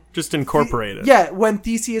when just incorporate it. Yeah, when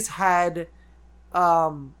Theseus had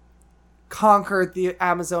conquered the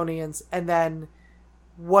Amazonians, and then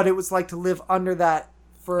what it was like to live under that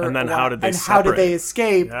for and then a while, how did they and separate? how did they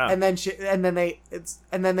escape? Yeah. And then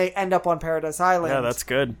they end up on Paradise Island. Yeah, that's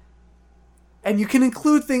good. And you can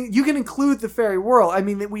include the fairy world. I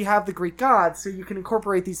mean, we have the Greek gods, so you can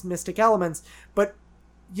incorporate these mystic elements, but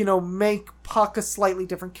make Puck a slightly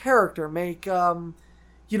different character. Make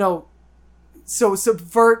so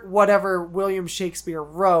subvert whatever William Shakespeare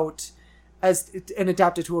wrote and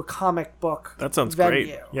adapt it to a comic book. That sounds venue.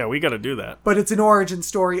 great. Yeah, we got to do that. But it's an origin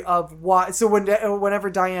story of why. So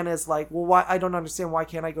whenever Diana is like, well, why I don't understand, why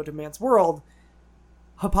can't I go to man's world?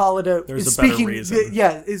 Hippolyta There's is a better speaking. reason.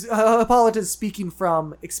 Hippolyta is speaking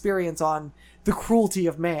from experience on the cruelty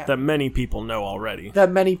of man That many people know already.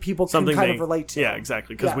 that many people Something can kind of relate to. Yeah,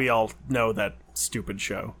 exactly. Because Yeah. we all know that stupid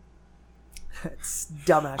show. It's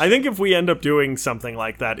dumbass. I think if we end up doing something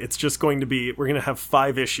like that, it's just going to be, we're going to have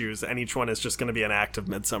 5 issues, and each one is just going to be an act of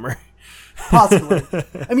Midsummer. Possibly.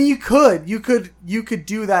 I mean, you could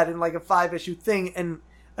do that in like a 5-issue thing, and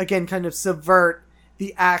again, kind of subvert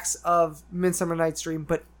the acts of Midsummer Night's Dream,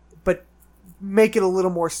 but make it a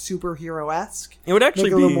little more superhero-esque. It would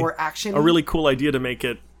actually make it be a little more action. a really cool idea to make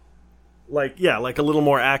it like a little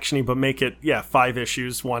more actiony, but make it 5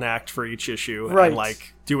 issues, 1 act for each issue, Right. and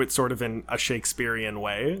like do it sort of in a Shakespearean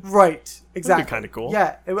way. Right. Exactly. That'd be kind of cool.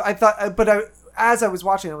 Yeah, I thought, but as I was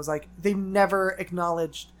watching, I was like, they never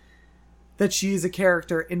acknowledged that she is a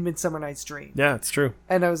character in Midsummer Night's Dream. Yeah, it's true.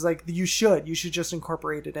 And I was like, you should just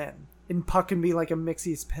incorporate it in. And Puck can be like a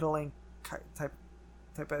Mixies piddling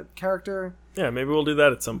type of character. Yeah, maybe we'll do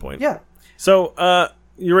that at some point. Yeah. So,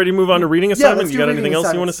 you ready to move on to reading assignment? let's You do got reading anything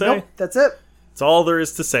else you want to say? Nope, that's it. That's all there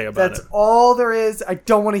is to say about That's it. all there is. I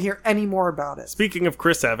don't want to hear any more about it. Speaking of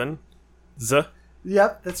Chris Evans,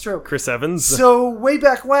 Yep, that's true. Chris Evans. So way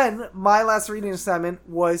back when, my last reading assignment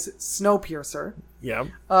was Snowpiercer. Yeah.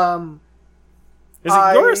 Is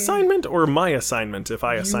it your assignment or my assignment if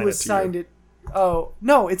I assign it to you? Oh,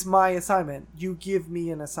 no, it's my assignment. You give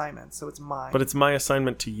me an assignment, so it's mine. But it's my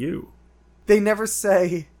assignment to you. They never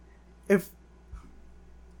say if...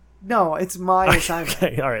 No, it's my assignment.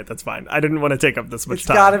 Okay, all right, that's fine. I didn't want to take up this much It's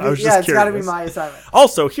time. gotta I was be, just it's gotta be curious. my assignment.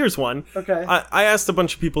 Also, here's one. Okay. I asked a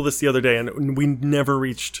bunch of people this the other day, and we never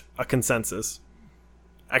reached a consensus.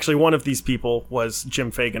 Actually, one of these people was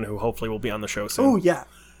Jim Fagan, who hopefully will be on the show soon. Oh, yeah.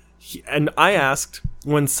 And I asked,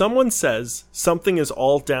 when someone says something is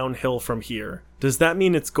all downhill from here, does that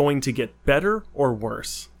mean it's going to get better or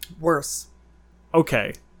worse? Worse.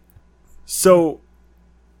 Okay. So,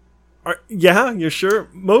 you're sure?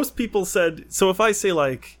 Most people said, so if I say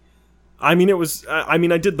like, I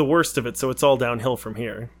did the worst of it, so it's all downhill from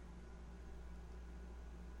here.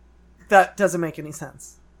 That doesn't make any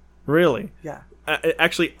sense. Really? Yeah.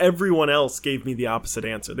 Actually, everyone else gave me the opposite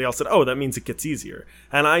answer. They all said, oh, that means it gets easier.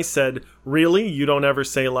 And I said, really? You don't ever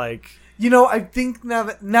say like... I think now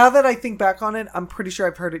that I think back on it, I'm pretty sure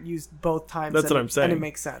I've heard it used both times. That's what I'm saying. And it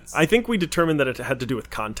makes sense. I think we determined that it had to do with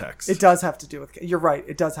context. It does have to do with... You're right.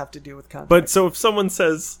 It does have to do with context. But so if someone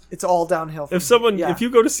says... It's all downhill. If you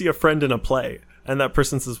go to see a friend in a play, and that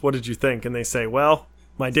person says, what did you think? And they say, well,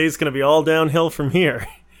 my day's going to be all downhill from here.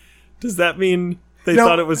 Does that mean... They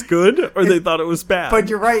thought it was good, or they thought it was bad. But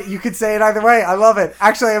you're right. You could say it either way. I love it.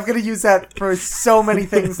 Actually, I'm going to use that for so many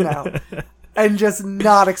things now. And just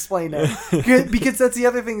not explain it. Because that's the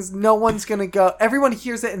other thing is no one's going to go... Everyone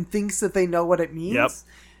hears it and thinks that they know what it means. Yep.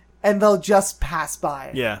 And they'll just pass by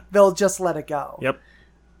it. Yeah. They'll just let it go. Yep.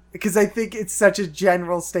 Because I think it's such a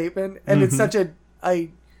general statement. And it's such a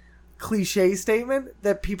cliche statement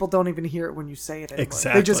that people don't even hear it when you say it anymore.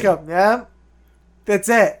 Exactly. They just go, yeah, that's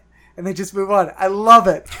it. And they just move on. I love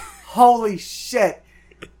it. Holy shit.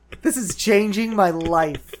 This is changing my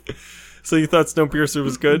life. So you thought Snowpiercer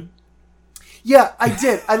was good? Yeah, I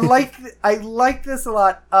did. I liked this a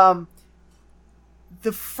lot.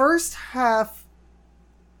 the first half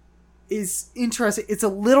is interesting. It's a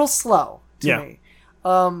little slow to me.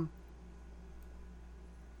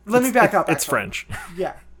 Let me back up. It's French.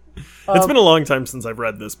 Yeah. It's been a long time since I've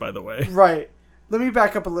read this, by the way. Right. Let me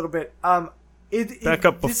back up a little bit. Back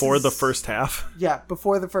up before the first half. Yeah,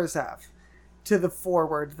 before the first half. To the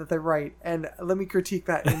foreword that they write. And let me critique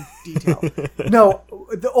that in detail. No,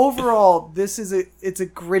 the overall, it's a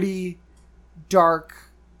gritty,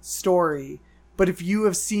 dark story. But if you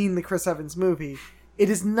have seen the Chris Evans movie, it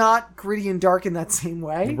is not gritty and dark in that same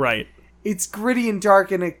way. Right. It's gritty and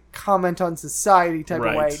dark in a comment on society type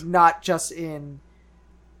of way, not just in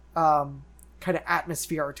kind of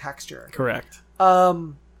atmosphere or texture. Correct.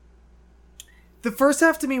 The first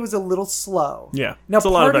half to me was a little slow. Yeah. Now, it's a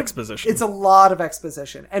lot of exposition. It's a lot of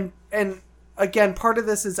exposition. And again, part of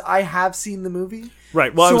this is I have seen the movie.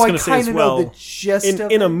 Right. Well, so I was going to say as well, know the gist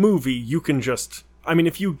in a movie, you can just... I mean,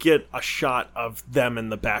 if you get a shot of them in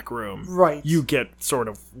the back room, right, you get sort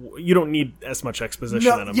of... You don't need as much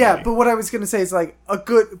exposition in a movie. Yeah, but what I was going to say is like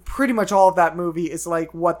pretty much all of that movie is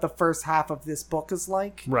like what the first half of this book is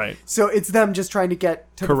like. Right. So it's them just trying to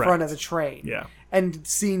get to the front of the train. Yeah. And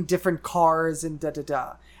seeing different cars and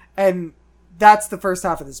da-da-da. And that's the first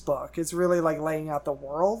half of this book. It's really like laying out the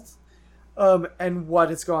world and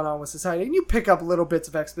what is going on with society. And you pick up little bits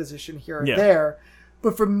of exposition here and there.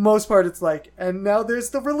 But for the most part, it's like, and now there's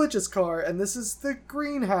the religious car, and this is the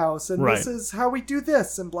greenhouse, and this is how we do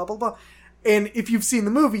this, and blah, blah, blah. And if you've seen the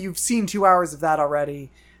movie, you've seen 2 hours of that already.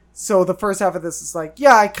 So the first half of this is like,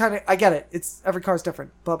 yeah, I get it. It's every car's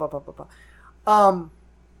different, blah, blah, blah, blah, blah.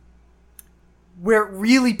 Where it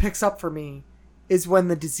really picks up for me is when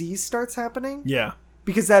the disease starts happening. Yeah.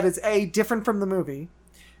 Because that is, different from the movie.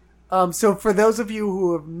 So for those of you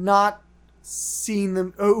who have not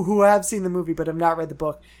who have seen the movie but have not read the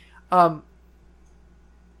book,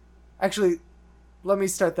 actually, let me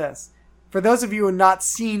start this. For those of you who have not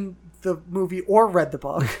seen the movie or read the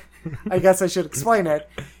book, I guess I should explain it.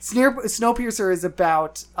 Snowpiercer is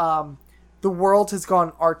about the world has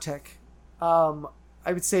gone Arctic. I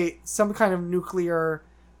would say some kind of nuclear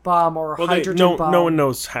bomb or hydrogen bomb. No one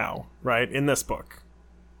knows how, right? In this book,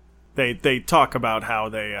 they talk about how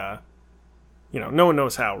they. No one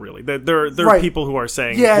knows how, really. There are people who are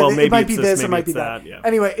saying, well, maybe it might be this, it might be that. Yeah.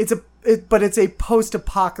 Anyway, but it's a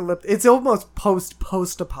post-apocalyptic. It's almost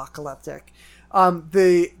post-apocalyptic.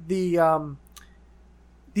 The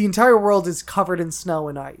entire world is covered in snow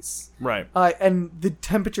and ice. Right. And the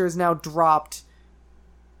temperature is now dropped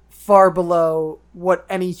far below what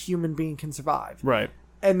any human being can survive. Right.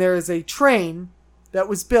 And there is a train that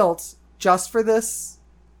was built just for this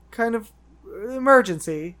kind of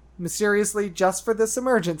emergency. Mysteriously, just for this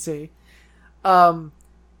emergency, that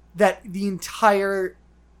the entire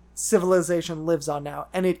civilization lives on now,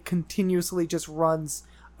 and it continuously just runs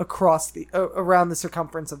across around the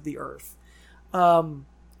circumference of the Earth.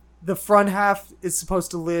 The front half is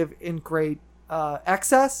supposed to live in great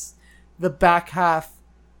excess. The back half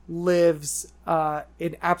lives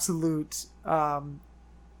in absolute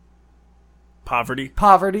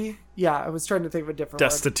poverty. Yeah, I was trying to think of a different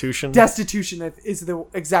Destitution. word. Destitution is the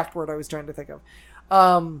exact word I was trying to think of.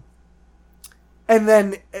 And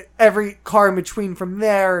then every car in between from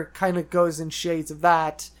there kind of goes in shades of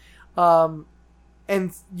that. And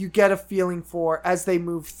you get a feeling for, as they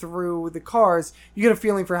move through the cars, you get a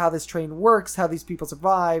feeling for how this train works, how these people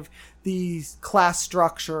survive, the class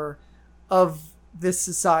structure of this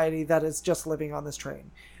society that is just living on this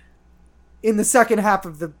train. In the second half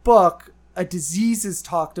of the book, a disease is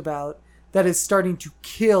talked about that is starting to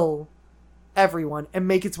kill everyone and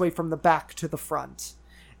make its way from the back to the front.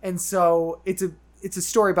 And so it's a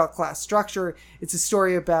story about class structure. It's a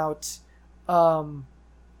story about,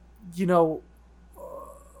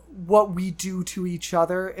 what we do to each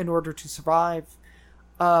other in order to survive.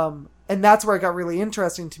 And that's where it got really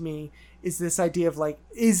interesting to me, is this idea of like,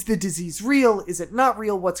 is the disease real? Is it not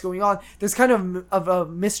real? What's going on? There's kind of a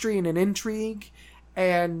mystery and an intrigue.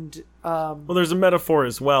 And well, there's a metaphor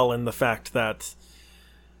as well in the fact that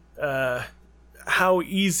how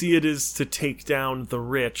easy it is to take down the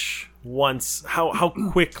rich once how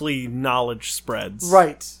quickly knowledge spreads,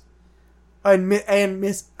 right? And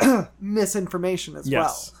misinformation as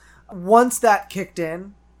well. Once that kicked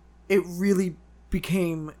in, it really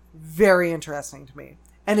became very interesting to me,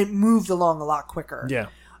 and it moved along a lot quicker. Yeah.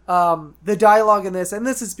 The dialogue in this, and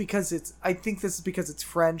this is because it's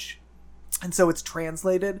French. And so it's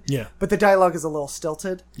translated. Yeah. But the dialogue is a little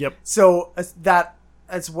stilted. Yep. So that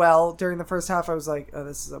as well, during the first half, I was like, oh,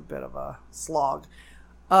 this is a bit of a slog.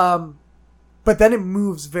 But then it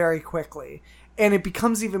moves very quickly. And it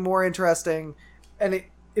becomes even more interesting. And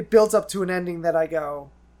it builds up to an ending that I go,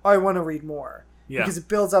 oh, I want to read more. Yeah. Because it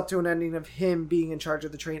builds up to an ending of him being in charge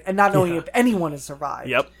of the train and not knowing if anyone has survived.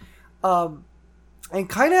 Yep. And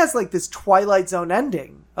kind of has like this Twilight Zone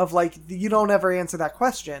ending of like, you don't ever answer that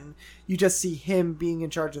question. You just see him being in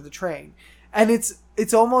charge of the train. And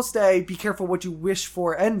it's almost a be careful what you wish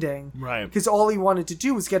for ending. Right. Because all he wanted to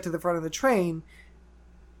do was get to the front of the train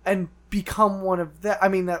and become one of the... I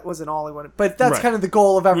mean, that wasn't all he wanted. But that's kind of the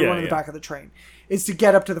goal of everyone in the back of the train. Is to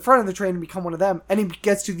get up to the front of the train and become one of them. And he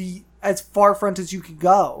gets to the as far front as you can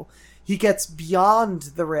go. He gets beyond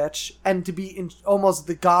the rich and to be almost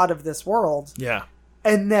the god of this world. Yeah.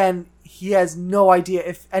 And then he has no idea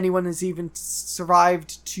if anyone has even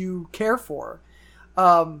survived to care for.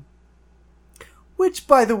 Which,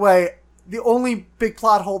 by the way, the only big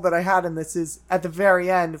plot hole that I had in this is at the very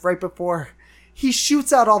end, right before he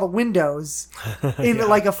shoots out all the windows in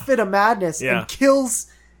like a fit of madness and kills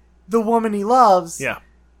the woman he loves. Yeah.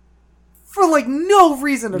 For like no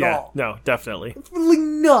reason at all. No, definitely. Like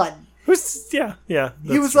none. Yeah.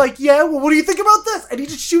 He was like, yeah, well, what do you think about this? And he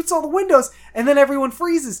just shoots all the windows and then everyone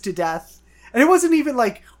freezes to death. And it wasn't even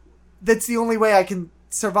like, that's the only way I can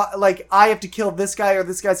survive. Like, I have to kill this guy or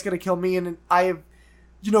this guy's going to kill me and I have,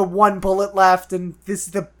 one bullet left and this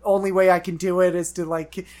is the only way I can do it is to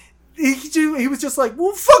like... He was just like,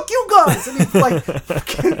 well, fuck you guys! And he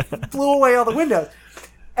like blew away all the windows.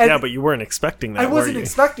 And yeah, but you weren't expecting that, I wasn't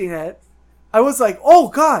expecting it. I was like, oh,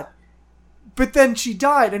 God. But then she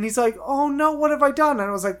died, and he's like, oh, no, what have I done? And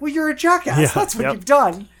I was like, well, you're a jackass. Yeah, That's what you've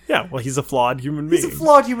done. Yeah, well, he's a flawed human being. He's a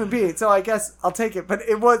flawed human being, so I guess I'll take it. But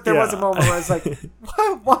there was a moment where I was like,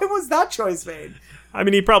 why was that choice made? I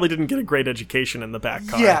mean, he probably didn't get a great education in the back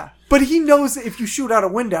car. Yeah, but he knows if you shoot out a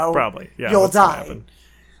window, you'll die.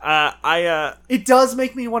 It does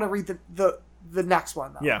make me want to read the next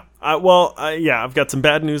one, though. Yeah. I've got some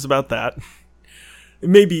bad news about that.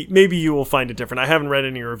 Maybe you will find it different. I haven't read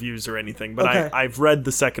any reviews or anything, but I've read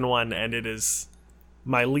the second one, and it is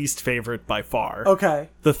my least favorite by far. Okay.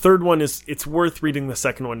 The third one it's worth reading the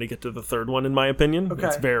second one to get to the third one, in my opinion. Okay.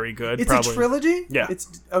 It's very good. It's a trilogy? Yeah.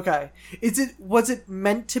 Okay. Was it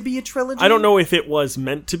meant to be a trilogy? I don't know if it was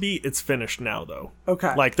meant to be. It's finished now, though.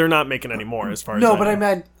 Okay. Like, they're not making any more as far as I know. No, but I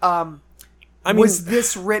meant, was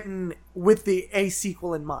this written with a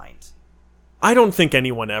sequel in mind? I don't think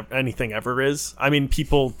anything ever is. I mean,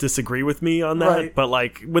 people disagree with me on that, but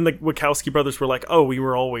like when the Wachowski brothers were like, "Oh, we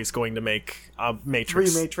were always going to make a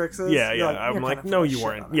Matrix, 3 Matrixes." Yeah. I'm like, no, you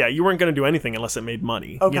weren't. Yeah, you weren't going to do anything unless it made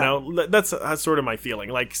money. Okay. That's sort of my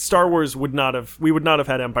feeling. Like Star Wars we would not have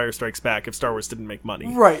had Empire Strikes Back if Star Wars didn't make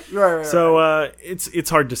money. Right. So it's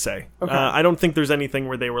hard to say. Okay. I don't think there's anything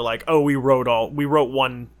where they were like, "Oh, we wrote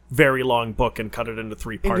one very long book and cut it into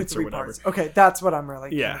 3 parts or whatever." Okay, that's what I'm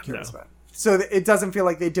really curious about. So it doesn't feel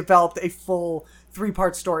like they developed a full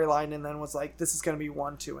 3-part storyline and then was like, this is going to be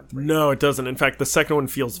 1, 2, and 3. No, it doesn't. In fact, the second one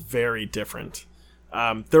feels very different.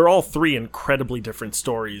 They're all 3 incredibly different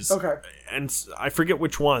stories. Okay. And I forget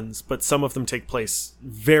which ones, but some of them take place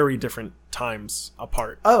very different times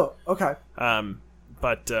apart. Oh, okay. You'll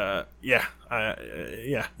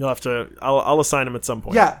have to... I'll assign them at some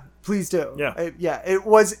point. Yeah, please do. Yeah. It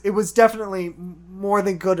was definitely more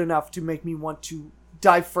than good enough to make me want to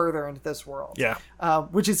dive further into this world. Yeah.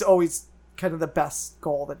 Which is always kind of the best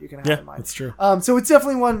goal that you can have in mind. That's true. So it's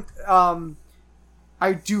definitely one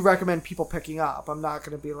I do recommend people picking up. I'm not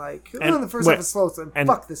going to be like, the first half is slow, and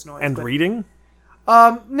fuck this noise. And reading?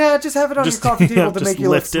 Nah, just have it on your coffee table to make you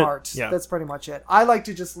look smart. Yeah. That's pretty much it. I like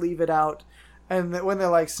to just leave it out. And when they're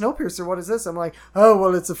like, Snowpiercer, what is this? I'm like, oh,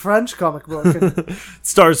 well, it's a French comic book. And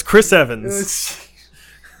stars Chris Evans.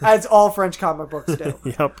 As all French comic books do.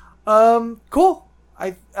 Yep. Cool.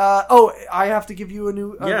 I have to give you a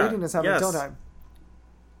new reading assignment, don't I?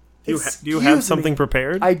 Do you have something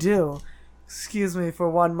prepared? I do. Excuse me for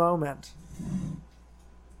one moment.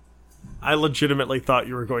 I legitimately thought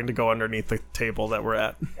you were going to go underneath the table that we're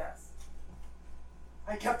at. Yes.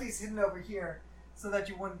 I kept these hidden over here so that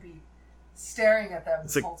you wouldn't be staring at them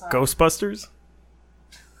Is the it whole time. Ghostbusters?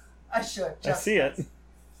 I should. I see it.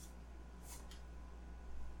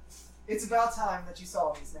 It's about time that you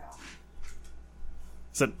saw these now.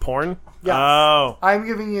 Is it porn? Yes. Oh. I'm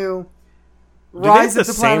giving you Rise of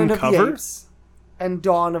the Planet of the Apes and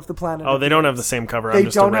Dawn of the Planet of the Apes. Oh, they don't have the same cover. They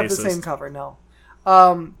don't have the same cover, no.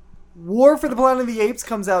 War for the Planet of the Apes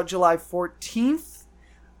comes out July 14th.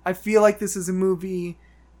 I feel like this is a movie...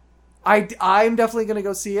 I'm definitely going to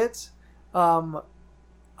go see it.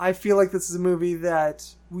 I feel like this is a movie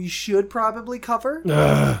that we should probably cover.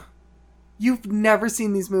 Ugh. You've never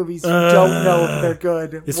seen these movies. You don't know if they're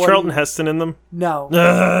good. Is Charlton Heston in them? No.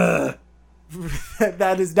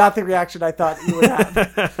 That is not the reaction I thought you would have.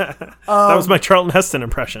 That was my Charlton Heston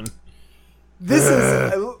impression. This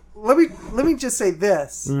is... let me just say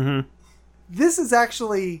this. Mm-hmm. This is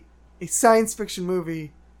actually a science fiction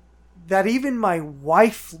movie that even my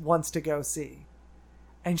wife wants to go see.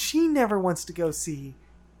 And she never wants to go see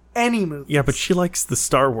any movies. Yeah, but she likes the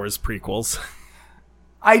Star Wars prequels.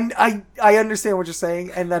 I understand what you're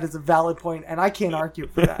saying, and that is a valid point, and I can't argue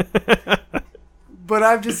for that. But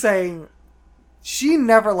I'm just saying, she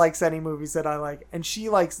never likes any movies that I like, and she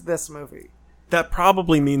likes this movie. That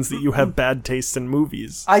probably means that you have bad taste in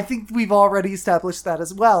movies. I think we've already established that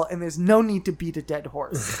as well, and there's no need to beat a dead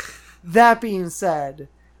horse. That being said,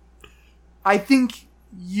 I think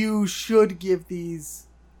you should give these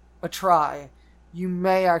a try. You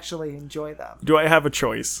may actually enjoy them. Do I have a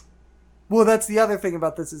choice? Well, that's the other thing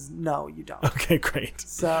about this is no, you don't. Okay, great.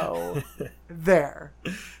 So, there.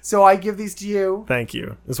 So I give these to you. Thank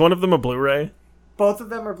you. Is one of them a Blu-ray? Both of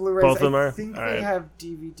them are Blu-rays. Both of them are? I think All they right. have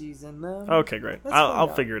DVDs in them. Okay, great. Let's I'll find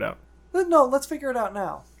out. figure it out. No, let's figure it out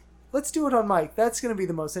now. Let's do it on mic. That's going to be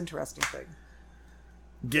the most interesting thing.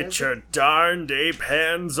 Get your darned ape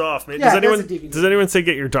hands off me. Yeah, that's a DVD. Does anyone say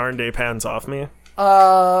get your darned ape hands off me?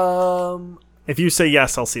 If you say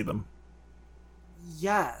yes, I'll see them.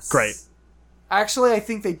 Yes. Great. Actually, I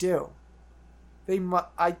think they do.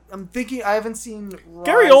 I'm thinking. I haven't seen.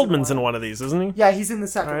 Gary Rise Oldman's in in one of these, isn't he? Yeah, he's in the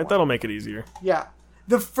second All right, one. that'll make it easier. Yeah,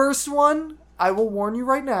 the first one, I will warn you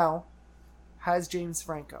right now, has James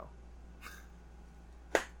Franco.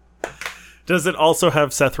 Does it also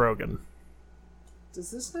have Seth Rogen?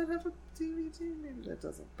 Does this not have a DVD? Maybe that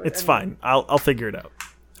doesn't. But It's anyway. fine. I'll figure it out.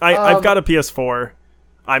 I've got a PS4.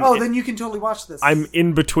 Then you can totally watch this. I'm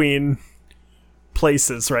in between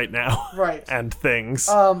places right now, right and things.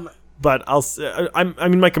 But I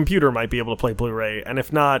mean, my computer might be able to play Blu-ray, and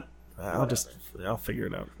if not, I'll figure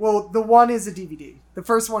it out. Well, the one is a DVD. The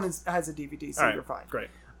first one has a DVD, so All right, you're fine. Great.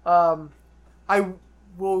 I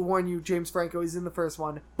will warn you, James Franco is in the first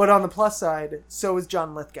one, but on the plus side, so is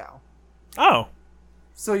John Lithgow. Oh,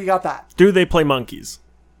 So you got that. do they play monkeys?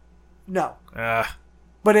 No.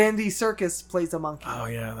 But Andy Serkis plays a monkey. Oh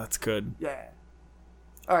yeah, that's good. Yeah.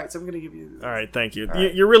 All right, so I'm going to give you... All right, thank you. All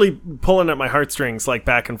right. You're really pulling at my heartstrings, like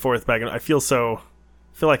back and forth, back and I feel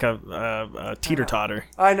like a teeter-totter.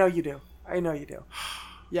 I know you do.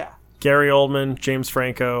 Yeah. Gary Oldman, James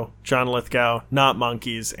Franco, John Lithgow, not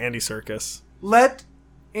monkeys, Andy Serkis. Let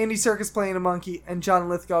Andy Serkis playing a monkey and John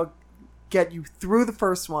Lithgow get you through the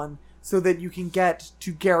first one so that you can get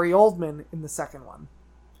to Gary Oldman in the second one.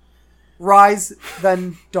 Rise,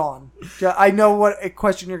 then Dawn. I know what a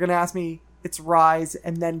question you're going to ask me. It's Rise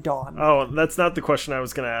and then Dawn. Oh, that's not the question I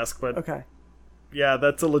was going to ask, but Okay. yeah,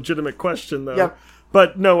 that's a legitimate question, though. Yep.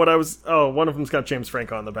 But no, one of them's got James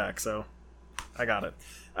Franco on the back, so I got it.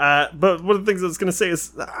 But one of the things I was going to say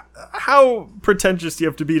is, how pretentious do you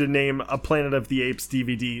have to be to name a Planet of the Apes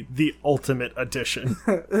DVD the Ultimate Edition?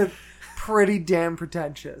 Pretty damn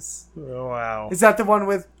pretentious. Oh, wow. Is that the one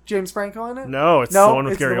with James Franco in it? No, it's the one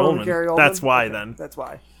with Gary one with Oldman. Gary Oldman. That's why, Okay, then. That's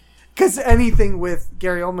why. Because anything with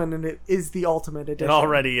Gary Oldman in it is the Ultimate Edition. It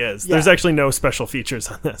already is. Yeah. There's actually no special features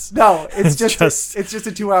on this. No, it's just just- a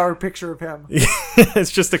 2-hour picture of him.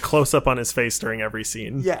 It's just a close-up on his face during every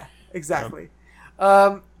scene. Yeah, exactly.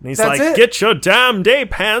 And he's That's like, it. get your damned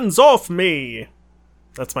ape hands off me!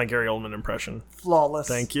 That's my Gary Oldman impression. Flawless.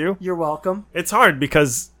 Thank you. You're welcome. It's hard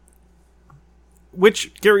because...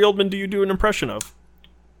 Which Gary Oldman do you do an impression of?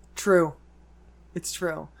 True. It's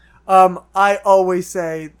true. I always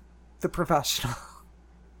say The Professional.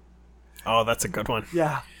 Oh, that's a good one.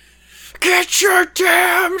 Yeah. Get your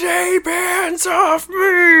damned ape hands off me!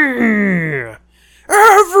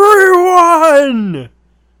 Everyone!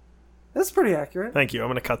 That's pretty accurate. Thank you. I'm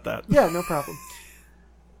going to cut that. Yeah, no problem.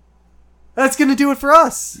 That's going to do it for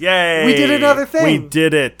us. Yay! We did another thing. We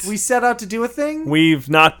did it. We set out to do a thing, We've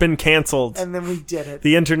not been canceled. and then we did it.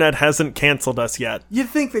 The internet hasn't canceled us yet. You'd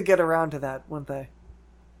think they'd get around to that, wouldn't they?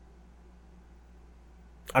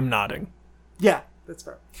 I'm nodding. Yeah, that's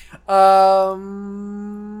fair.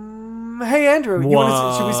 Hey, Andrew,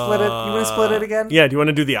 should we split it? You want to split it again? Yeah, do you want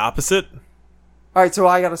to do the opposite? All right, so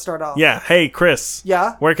I got to start off. Yeah. Hey, Chris.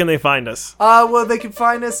 Yeah? Where can they find us? Well, they can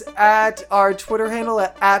find us at our Twitter handle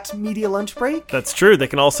at Media Lunch Break. That's true. They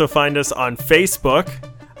can also find us on Facebook,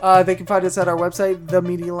 They can find us at our website,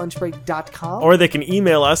 themedialunchbreak.com. or they can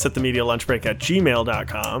email us at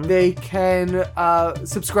themedialunchbreak@gmail.com, They can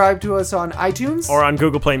subscribe to us on iTunes. or on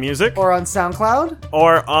Google Play Music, or on SoundCloud.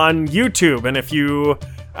 or on YouTube. And if you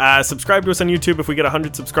Subscribe to us on YouTube. If we get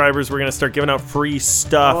 100 subscribers, we're going to start giving out free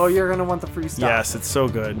stuff. Oh, you're going to want the free stuff. Yes, it's so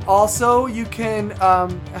good. Also, you can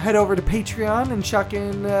head over to Patreon and chuck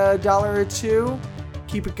in $1 or $2.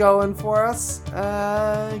 Keep it going for us.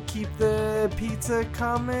 Keep the pizza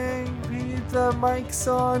coming. Keep the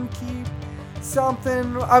mics on. Keep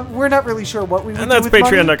something. We're not really sure what we would And that's do with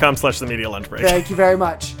money. patreon.com/themedialunchbreak. Thank you very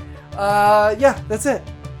much. Yeah, that's it.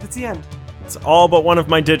 That's the end. It's all but one of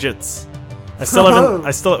my digits. I still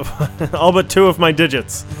haven't. All but 2 of my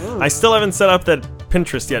digits. Ooh. I still haven't set up that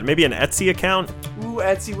Pinterest yet. Maybe an Etsy account. Ooh,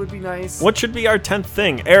 Etsy would be nice. What should be our 10th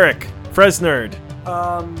thing? Eric, Fresnerd,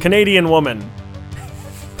 Canadian woman.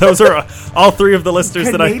 Those are all 3 of the listeners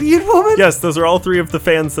Canadian woman? Yes, those are all 3 of the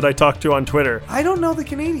fans that I talked to on Twitter. I don't know the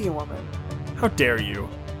Canadian woman. How dare you?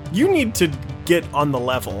 You need to get on the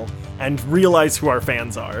level and realize who our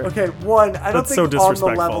fans are. Okay, one, I don't That's so think on the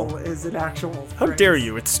disrespectful. level is an actual How phrase. dare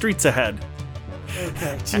you? It's streets ahead.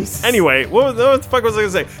 Okay, Jesus. Anyway, what the fuck was I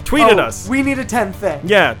going to say? Tweet at us. We need a 10th thing.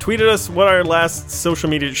 Yeah, tweet at us what our last social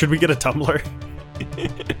media... Should we get a Tumblr?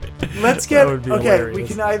 Let's get... That would be okay, hilarious. we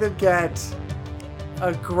can either get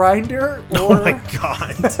a grinder or... Oh my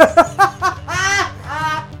god.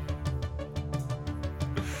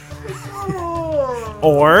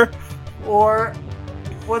 Or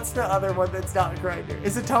what's the other one that's not Grindr?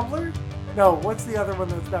 Is it Tumblr? No, what's the other one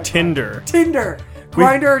that's not Tinder. Grindr? Tinder.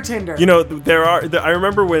 Grindr or Tinder? You know, I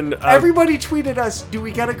remember when... everybody tweeted us, do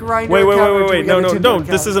we get a Grindr Wait, account or do we wait. get a No, Tinder account?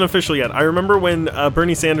 this isn't official yet. I remember when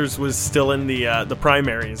Bernie Sanders was still in the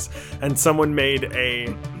primaries, and someone made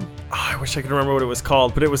a... Oh, I wish I could remember what it was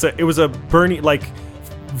called, but it was a Bernie, like,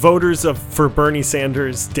 voters for Bernie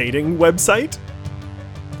Sanders dating website.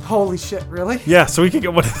 Holy shit, really? Yeah, so we could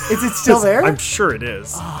get one. Is it still there? I'm sure it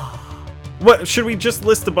is. What, should we just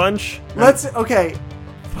list a bunch? Okay.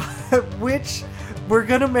 Which... We're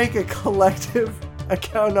gonna make a collective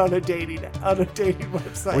account on a dating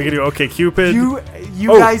website. We can do OkCupid. You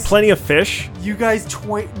guys, Plenty of Fish. You guys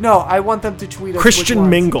tweet. No, I want them to tweet us. Christian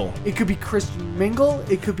Mingle. It could be Christian Mingle.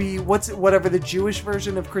 It could be whatever the Jewish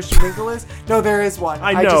version of Christian Mingle is. No, there is one.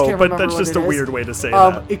 I just know, can't but remember that's what just it a is. weird way to say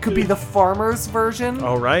that. It could be the farmer's version.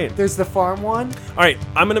 All right. There's the farm one. All right,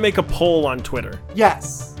 I'm gonna make a poll on Twitter.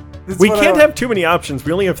 Yes. We can't have too many options.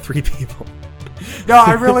 We only have 3 people. No,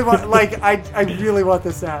 I really want. I really want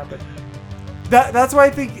this to happen. That's why I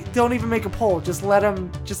think don't even make a poll. Just let them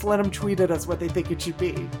tweet at us what they think it should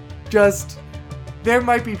be. There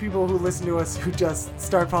might be people who listen to us who just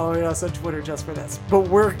start following us on Twitter just for this. But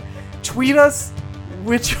tweet us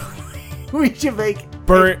which we should make.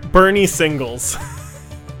 Bernie Singles.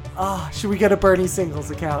 Should we get a Bernie Singles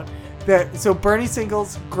account? So Bernie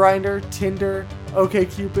Singles, Grindr, Tinder,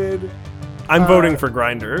 OkCupid. I'm voting for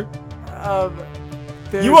Grindr.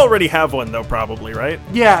 You already have one though, probably, right?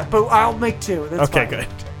 Yeah, but I'll make 2. That's okay, fine.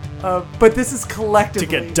 Good. But this is collectively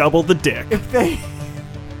To get double the dick. If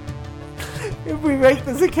we make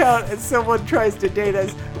this account and someone tries to date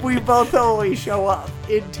us, we both only show up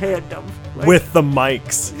in tandem with the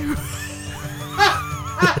mics.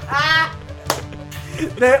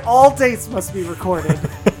 All dates must be recorded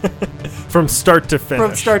from start to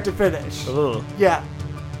finish. Ugh. Yeah.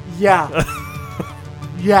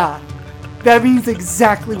 Yeah. That means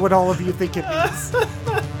exactly what all of you think it means.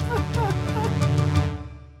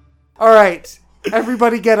 All right.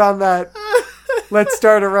 Everybody get on that. Let's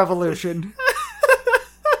start a revolution.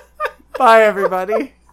 Bye, everybody.